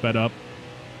left sped up.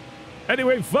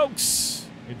 Anyway, folks,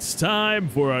 it's time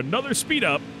for another speed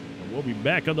up, and we'll be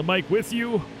back on the mic with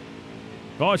you.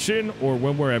 Caution, or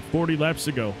when we're at 40 laps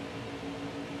to go.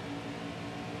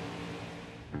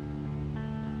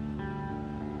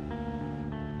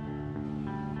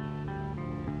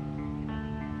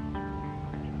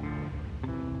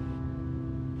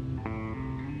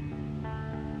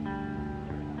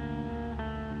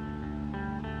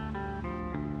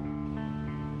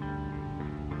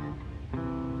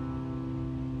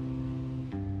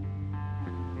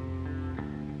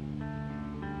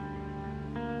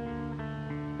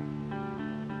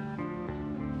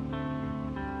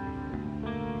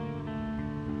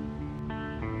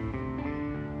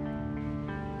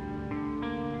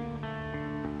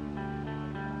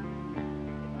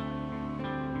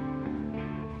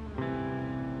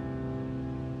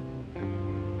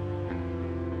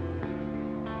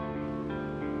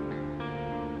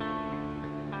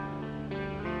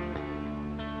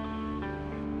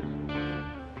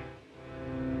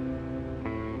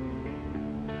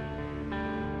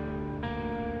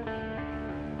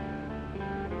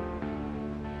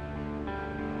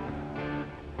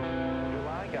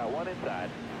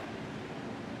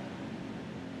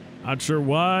 Not sure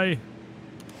why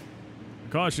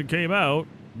the caution came out,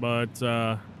 but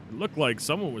it looked like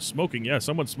someone was smoking. Yeah,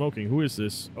 someone's smoking. Who is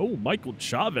this? Oh, Michael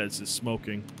Chavez is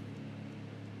smoking.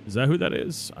 Is that who that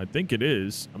is? I think it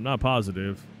is. I'm not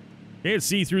positive. Can't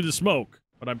see through the smoke,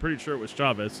 but I'm pretty sure it was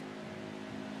Chavez.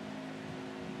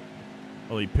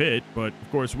 Well, he pit, but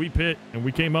of course we pit, and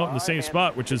we came out in the same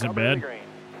spot, which isn't bad.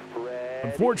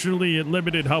 Unfortunately, it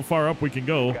limited how far up we can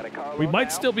go. We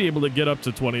might still be able to get up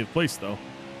to 20th place, though.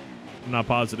 I'm not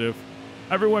positive.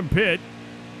 Everyone pit.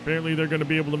 Apparently, they're going to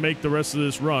be able to make the rest of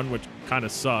this run, which kind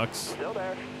of sucks. Still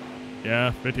there. Yeah,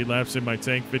 50 laps in my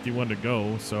tank, 51 to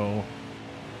go, so...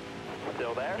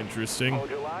 Still there. Interesting.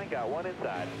 Hold your line, got one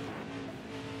inside.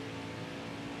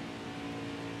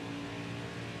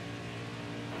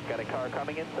 Got a car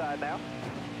coming inside now.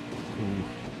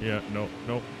 Ooh. Yeah,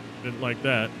 nope. Didn't like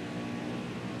that.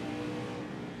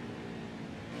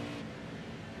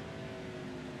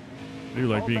 I do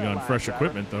like being on fresh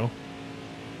equipment, though.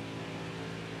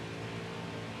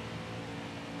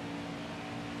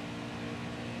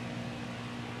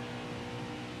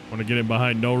 Want to get in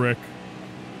behind Norick.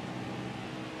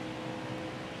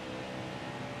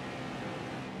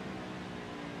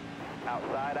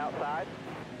 Outside.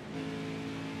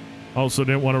 Also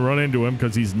didn't want to run into him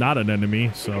because he's not an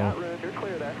enemy, so... You're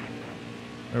clear there.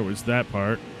 There was that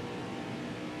part.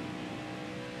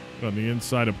 On the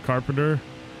inside of Carpenter.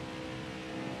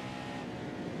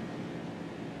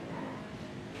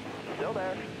 Still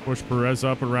there. Push Perez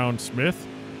up around Smith.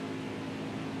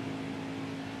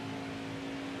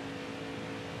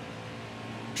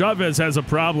 Chavez has a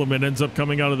problem and ends up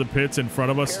coming out of the pits in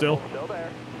front of us still. Still there.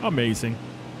 Amazing.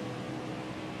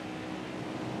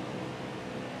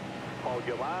 Hold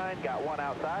your line, got one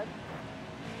outside.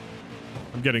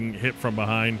 I'm getting hit from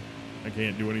behind. I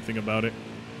can't do anything about it.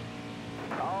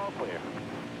 All clear.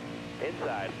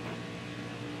 Inside.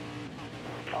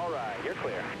 All right, you're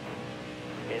clear.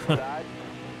 Inside.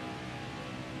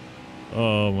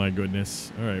 Oh my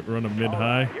goodness. All right, we're on a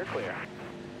mid-high. Right, you're clear.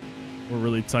 We're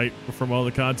really tight from all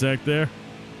the contact there.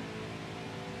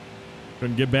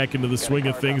 Couldn't get back into the swing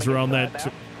of things around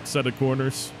that set of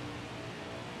corners.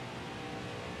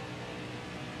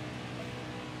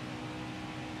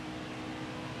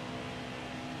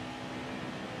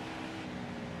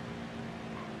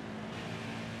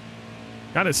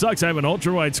 Kind of sucks. I have an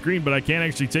ultra-wide screen, but I can't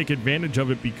actually take advantage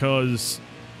of it because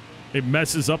it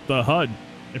messes up the HUD.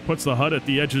 It puts the HUD at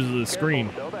the edges of the screen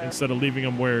instead of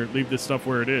leave this stuff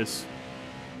where it is.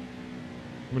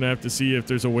 I'm going to have to see if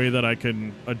there's a way that I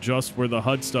can adjust where the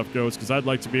HUD stuff goes, because I'd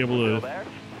like to be able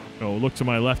to look to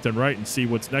my left and right and see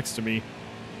what's next to me.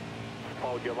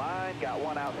 Hold your line. Got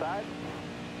one outside.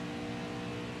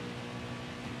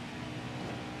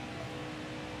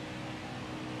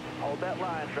 Hold that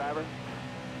line, driver.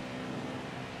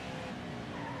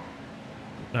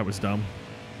 That was dumb.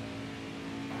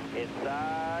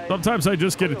 Inside. Sometimes I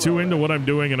just get too into what I'm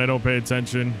doing and I don't pay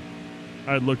attention.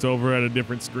 I looked over at a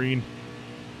different screen.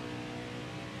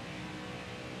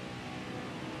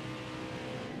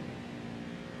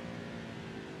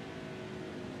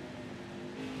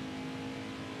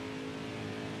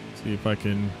 See if I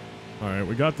can. All right,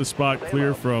 we got the spot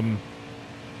clear from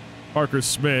Parker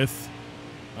Smith.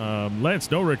 Lance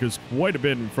Norick is quite a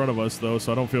bit in front of us, though,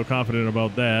 so I don't feel confident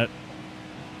about that.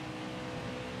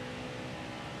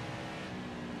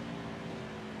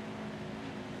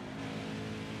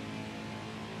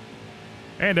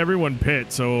 And everyone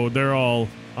pit, so they're all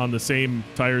on the same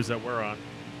tires that we're on.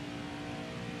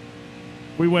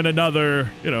 We went another,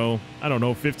 you know, I don't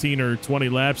know, 15 or 20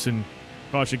 laps and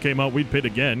caution came out, we'd pit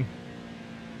again.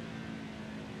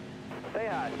 Stay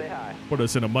high, stay high. Put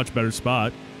us in a much better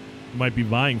spot. Might be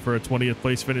vying for a 20th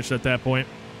place finish at that point.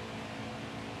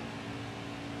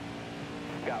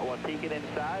 Got one peeking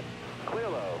inside. Clear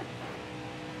low.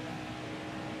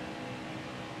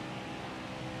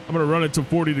 I'm going to run it to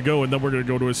 40 to go, and then we're going to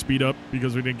go to a speed up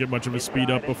because we didn't get much of a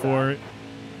speed up before.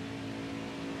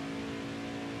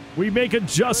 We make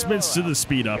adjustments to the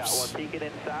speed ups. Got one peeking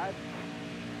inside.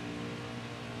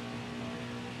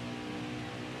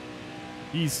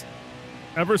 He's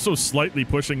ever so slightly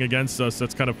pushing against us.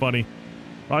 That's kind of funny.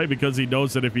 Probably because he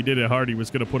knows that if he did it hard, he was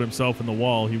going to put himself in the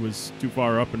wall. He was too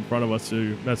far up in front of us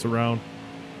to mess around.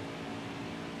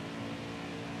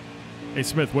 Hey,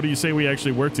 Smith, what do you say we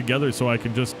actually work together so I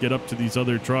can just get up to these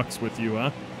other trucks with you,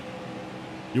 huh?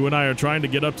 You and I are trying to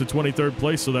get up to 23rd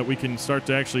place so that we can start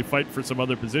to actually fight for some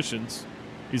other positions.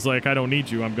 He's like, I don't need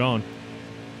you. I'm gone.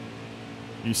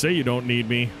 You say you don't need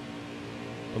me.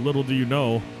 But little do you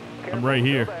know, I'm right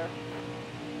here.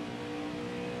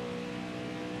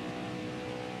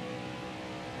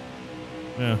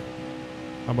 Yeah.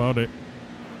 How about it?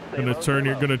 Gonna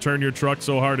turn your truck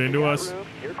so hard into us?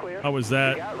 How was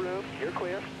that?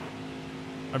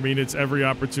 I mean, it's every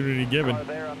opportunity given.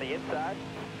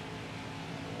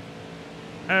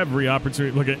 Every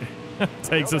opportunity. Look at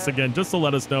takes us again just to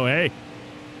let us know, hey,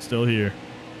 still here.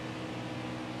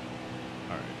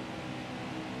 All right.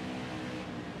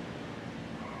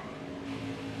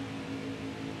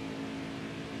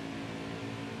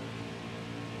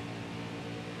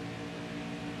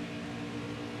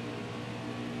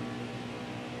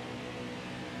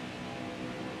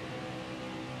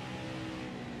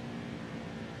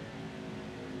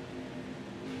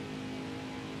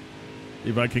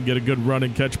 If I can get a good run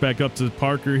and catch back up to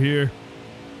Parker here.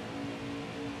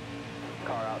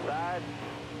 Car outside.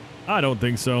 I don't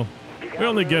think so. We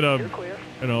only get a,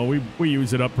 you know, we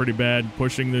use it up pretty bad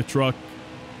pushing the truck.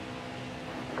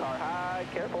 Car high,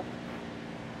 careful.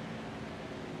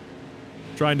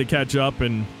 Trying to catch up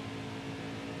and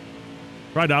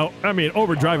right out. I mean,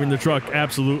 overdriving the truck,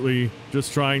 absolutely.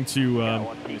 Just trying to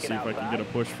let me see if I can get a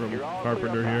push from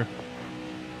Carpenter here.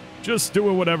 Just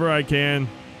doing whatever I can.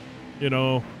 You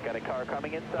know. Got a car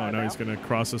coming inside. Oh, now he's going to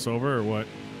cross us over or what?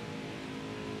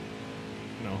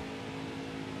 No.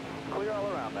 Clear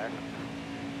all around there.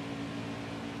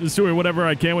 Just doing whatever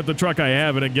I can with the truck I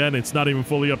have. And again, it's not even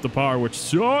fully up to par, which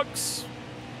sucks.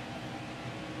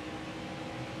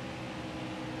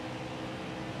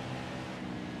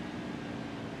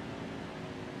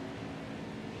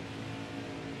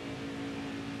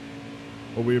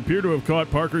 Well, we appear to have caught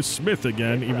Parker Smith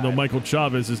again, even though Michael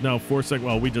Chavez is now 4 seconds.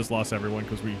 Well, we just lost everyone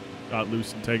because we got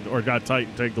loose and tagged, or got tight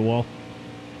and tagged the wall.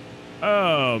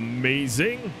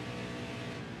 Amazing.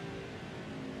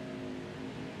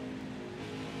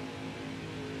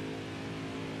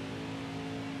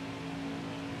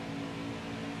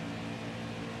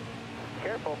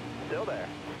 Careful, still there.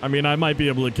 I mean, I might be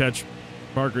able to catch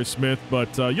Parker Smith,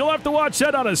 but you'll have to watch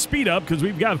that on a speed up because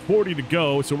we've got 40 to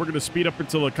go. So we're going to speed up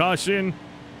until a caution,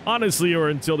 honestly, or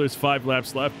until there's 5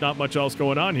 laps left. Not much else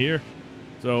going on here.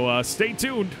 So stay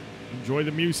tuned. Enjoy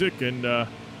the music, and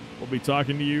we'll be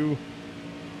talking to you.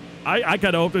 I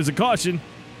kind of hope there's a caution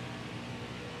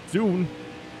soon,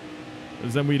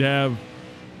 because then we'd have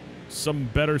some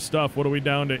better stuff. What are we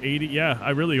down to, 80? Yeah, I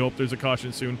really hope there's a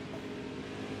caution soon.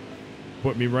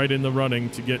 Put me right in the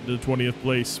running to get to the 20th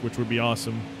place, which would be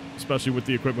awesome, especially with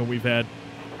the equipment we've had.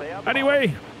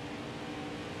 Anyway,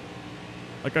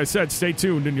 like I said, stay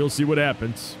tuned and you'll see what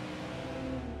happens.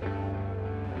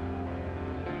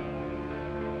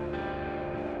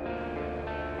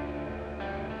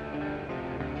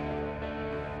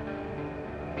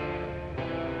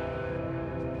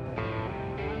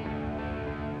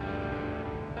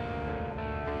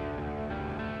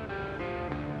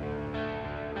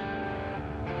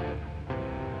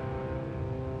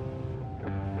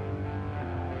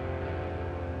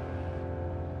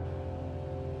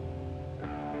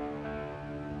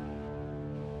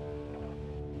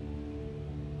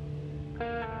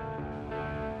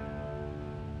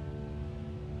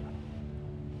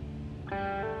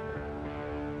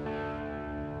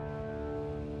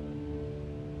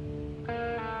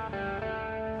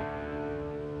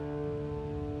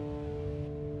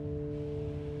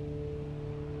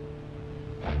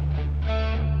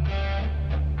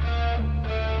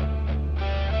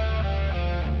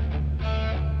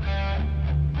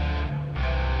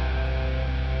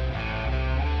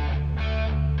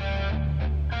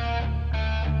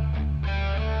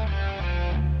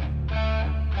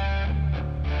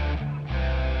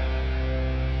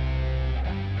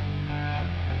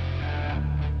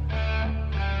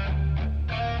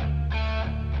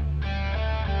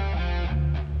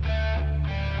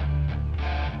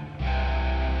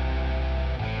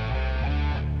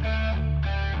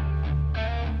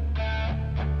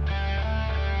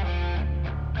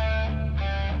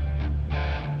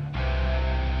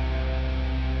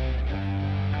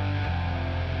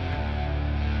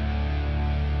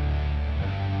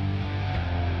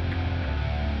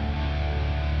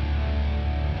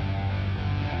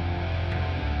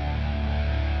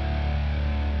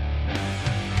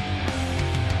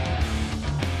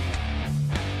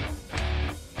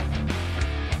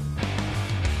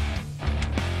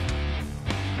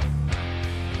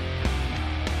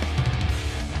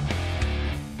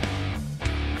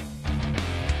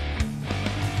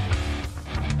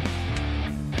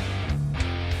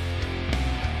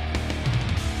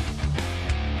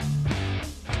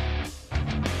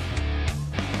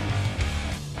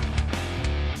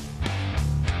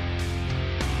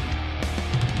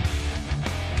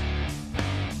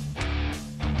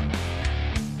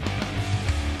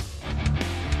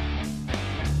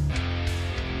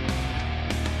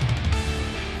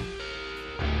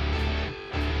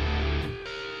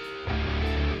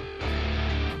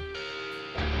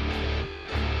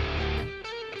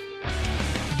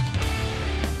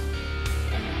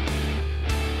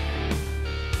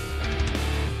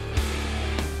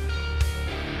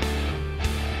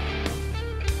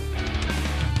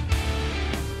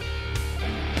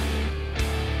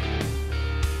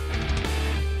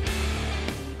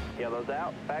 Yellow's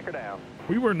out. Back her down.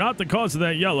 We were not the cause of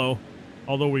that yellow,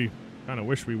 although we kind of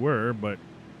wish we were, but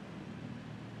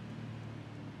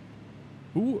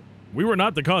we were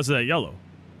not the cause of that yellow.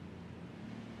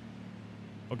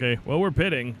 Okay, well, we're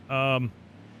pitting.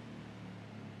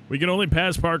 We can only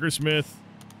pass Parker Smith.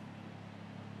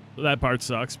 So that part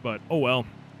sucks, but oh well.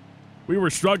 We were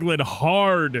struggling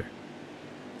hard.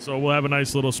 So we'll have a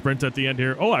nice little sprint at the end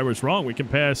here. Oh, I was wrong. We can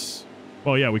pass.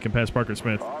 Well, yeah, we can pass Parker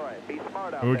Smith. All right, be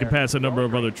smart out And we can there. pass a number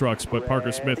of other trucks, but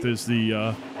Parker Smith is the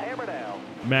Hammer down.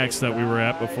 max that we were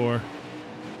at before.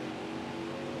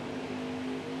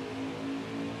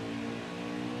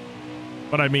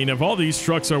 But I mean, if all these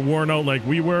trucks are worn out like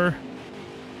we were,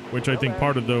 which I think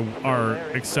part of our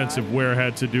extensive wear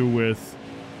had to do with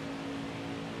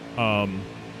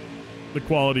the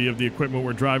quality of the equipment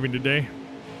we're driving today.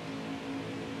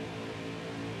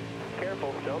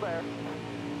 Careful, still there.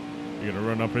 You gonna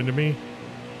run up into me?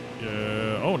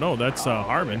 Yeah. Oh no, that's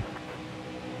Harmon.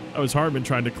 That was Harmon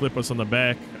trying to clip us on the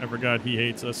back. I forgot he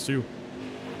hates us too.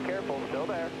 Careful, still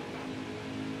there.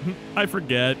 I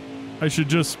forget. I should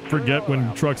just forget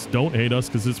when trucks don't hate us,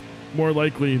 because it's more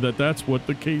likely that that's what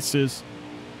the case is.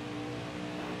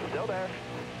 Still there.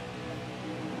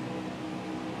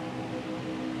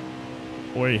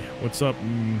 Oi, what's up?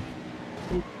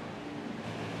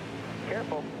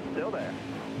 Careful, still there.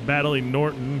 Battling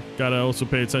Norton. Gotta also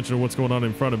pay attention to what's going on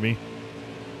in front of me.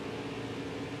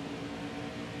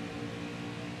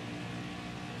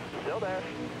 Still there.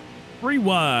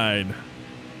 Rewind.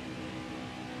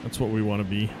 That's what we want to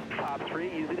be. Top 3,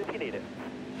 use it if you need it.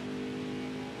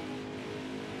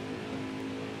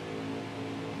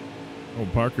 Oh,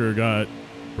 Parker got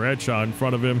Bradshaw in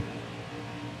front of him.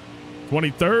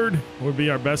 23rd would be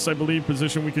our best, I believe,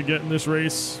 position we could get in this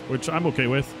race, which I'm okay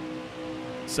with.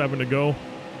 7 to go.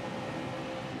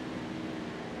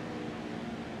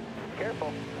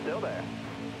 Careful, still there.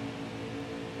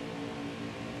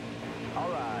 All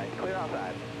right, clear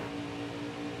outside.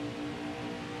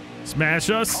 Smash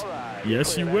us? All right,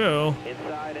 Yes, clear you that. will.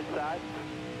 Inside, inside.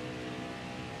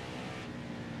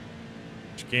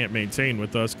 You can't maintain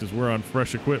with us because we're on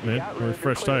fresh equipment Got or room,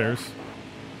 fresh you're clear. tires.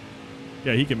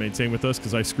 Yeah, he can maintain with us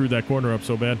because I screwed that corner up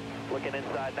so bad. Looking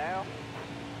inside now.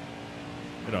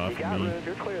 Get off You got of me. room,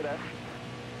 you're clear there.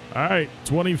 All right,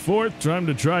 24th. Time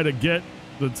to try to get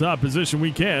the top position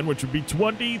we can, which would be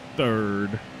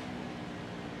 23rd.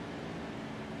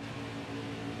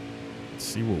 Let's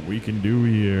see what we can do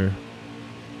here.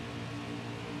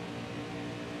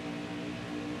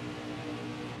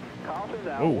 Caution's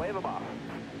out, Oh. wave them off.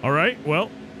 All right, well,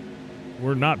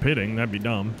 we're not pitting. That'd be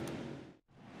dumb.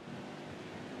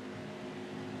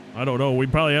 I don't know. We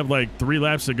probably have like 3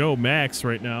 laps to go max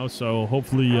right now, so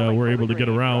hopefully we're able to get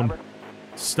around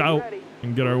stout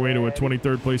and get our way to a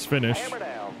 23rd place finish. Hammer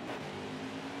down.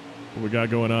 What we got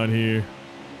going on here?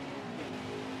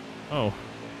 Oh.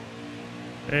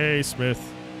 Hey, Smith.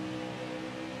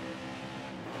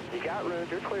 You got room,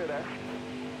 you're clear there.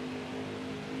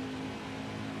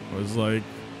 I was like,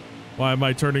 why am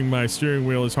I turning my steering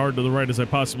wheel as hard to the right as I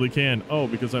possibly can? Oh,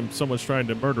 because someone's trying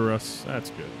to murder us. That's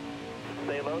good.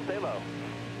 Stay low, stay low.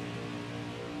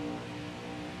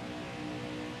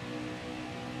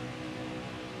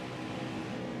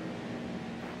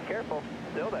 Careful,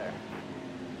 still there.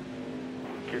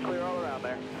 You're clear all around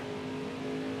there.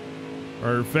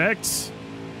 Perfect.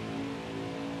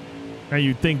 Now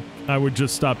you'd think I would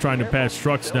just stop trying to pass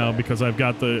trucks now because I've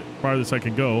got the farthest I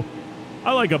can go.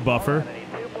 I like a buffer. I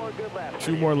need 2 more good laps.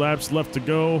 2 more laps left to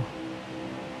go.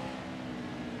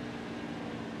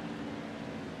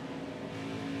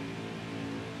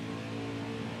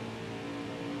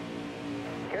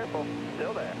 Careful,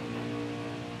 still there.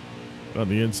 On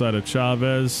the inside of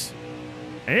Chavez.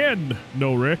 And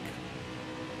no Rick.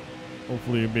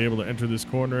 Hopefully you'll be able to enter this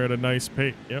corner at a nice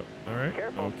pace. Yep. All right.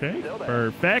 Careful. Okay. Still there.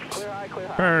 Perfect. Clear high, clear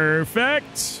high.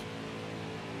 Perfect.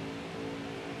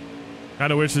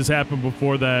 Kind of wish this happened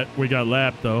before that we got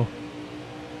lapped, though.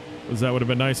 Because that would have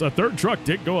been nice. A 3rd truck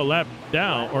did go a lap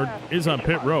down, or is on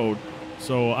pit road.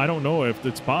 So I don't know if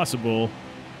it's possible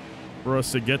for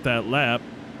us to get that lap,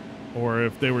 or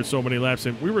if there were so many laps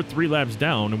in. We were 3 laps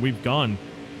down, and we've gone.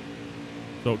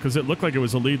 So, because it looked like it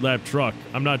was a lead lap truck.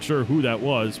 I'm not sure who that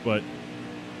was, but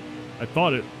I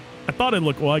thought it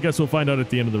looked, well, I guess we'll find out at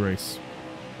the end of the race.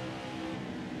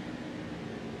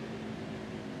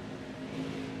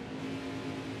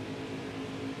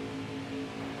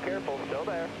 Careful, still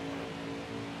there.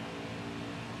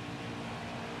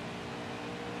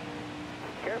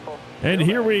 Careful. And still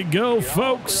here there. we go, You're all clear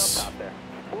folks. up top there.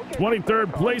 We'll get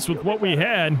 23rd place with what we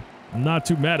had. I'm not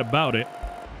too mad about it.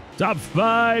 Top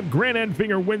 5, Grant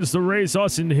Enfinger wins the race.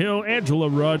 Austin Hill, Angela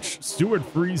Rutsch, Stuart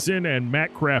Friesen, and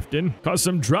Matt Crafton.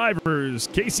 Custom drivers,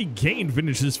 Casey Kane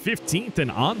finishes 15th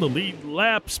and on the lead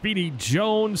lap. Speedy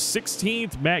Jones,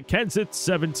 16th. Matt Kenseth,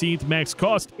 17th. Max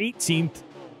Cost, 18th.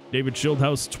 David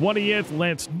Schildhouse, 20th.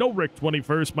 Lance Norick,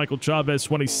 21st. Michael Chavez,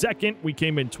 22nd. We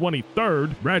came in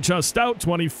 23rd. Bradshaw Stout,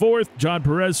 24th. John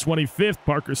Perez, 25th.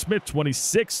 Parker Smith,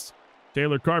 26th.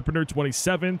 Taylor Carpenter,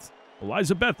 27th.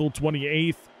 Eliza Bethel,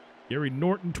 28th. Gary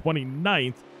Norton,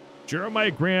 29th.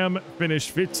 Jeremiah Graham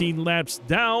finished 15 laps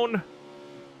down.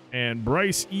 And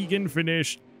Bryce Egan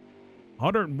finished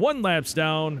 101 laps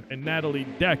down. And Natalie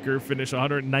Decker finished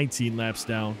 119 laps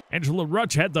down. Angela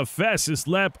Rutsch had the fastest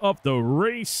lap of the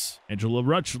race. Angela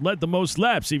Rutsch led the most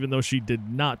laps, even though she did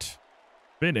not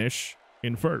finish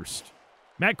in first.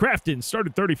 Matt Crafton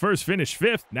started 31st, finished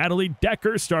 5th. Natalie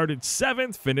Decker started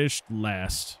 7th, finished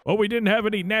last. Well, we didn't have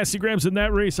any nasty grams in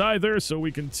that race either, so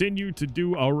we continue to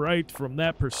do all right from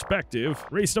that perspective.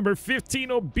 Race number 15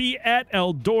 will be at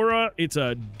Eldora. It's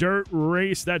a dirt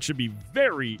race. That should be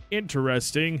very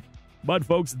interesting. But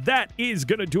folks, that is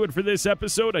going to do it for this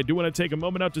episode. I do want to take a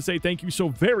moment out to say thank you so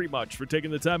very much for taking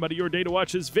the time out of your day to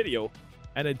watch this video.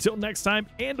 And until next time,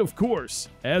 and of course,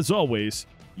 as always,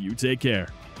 you take care.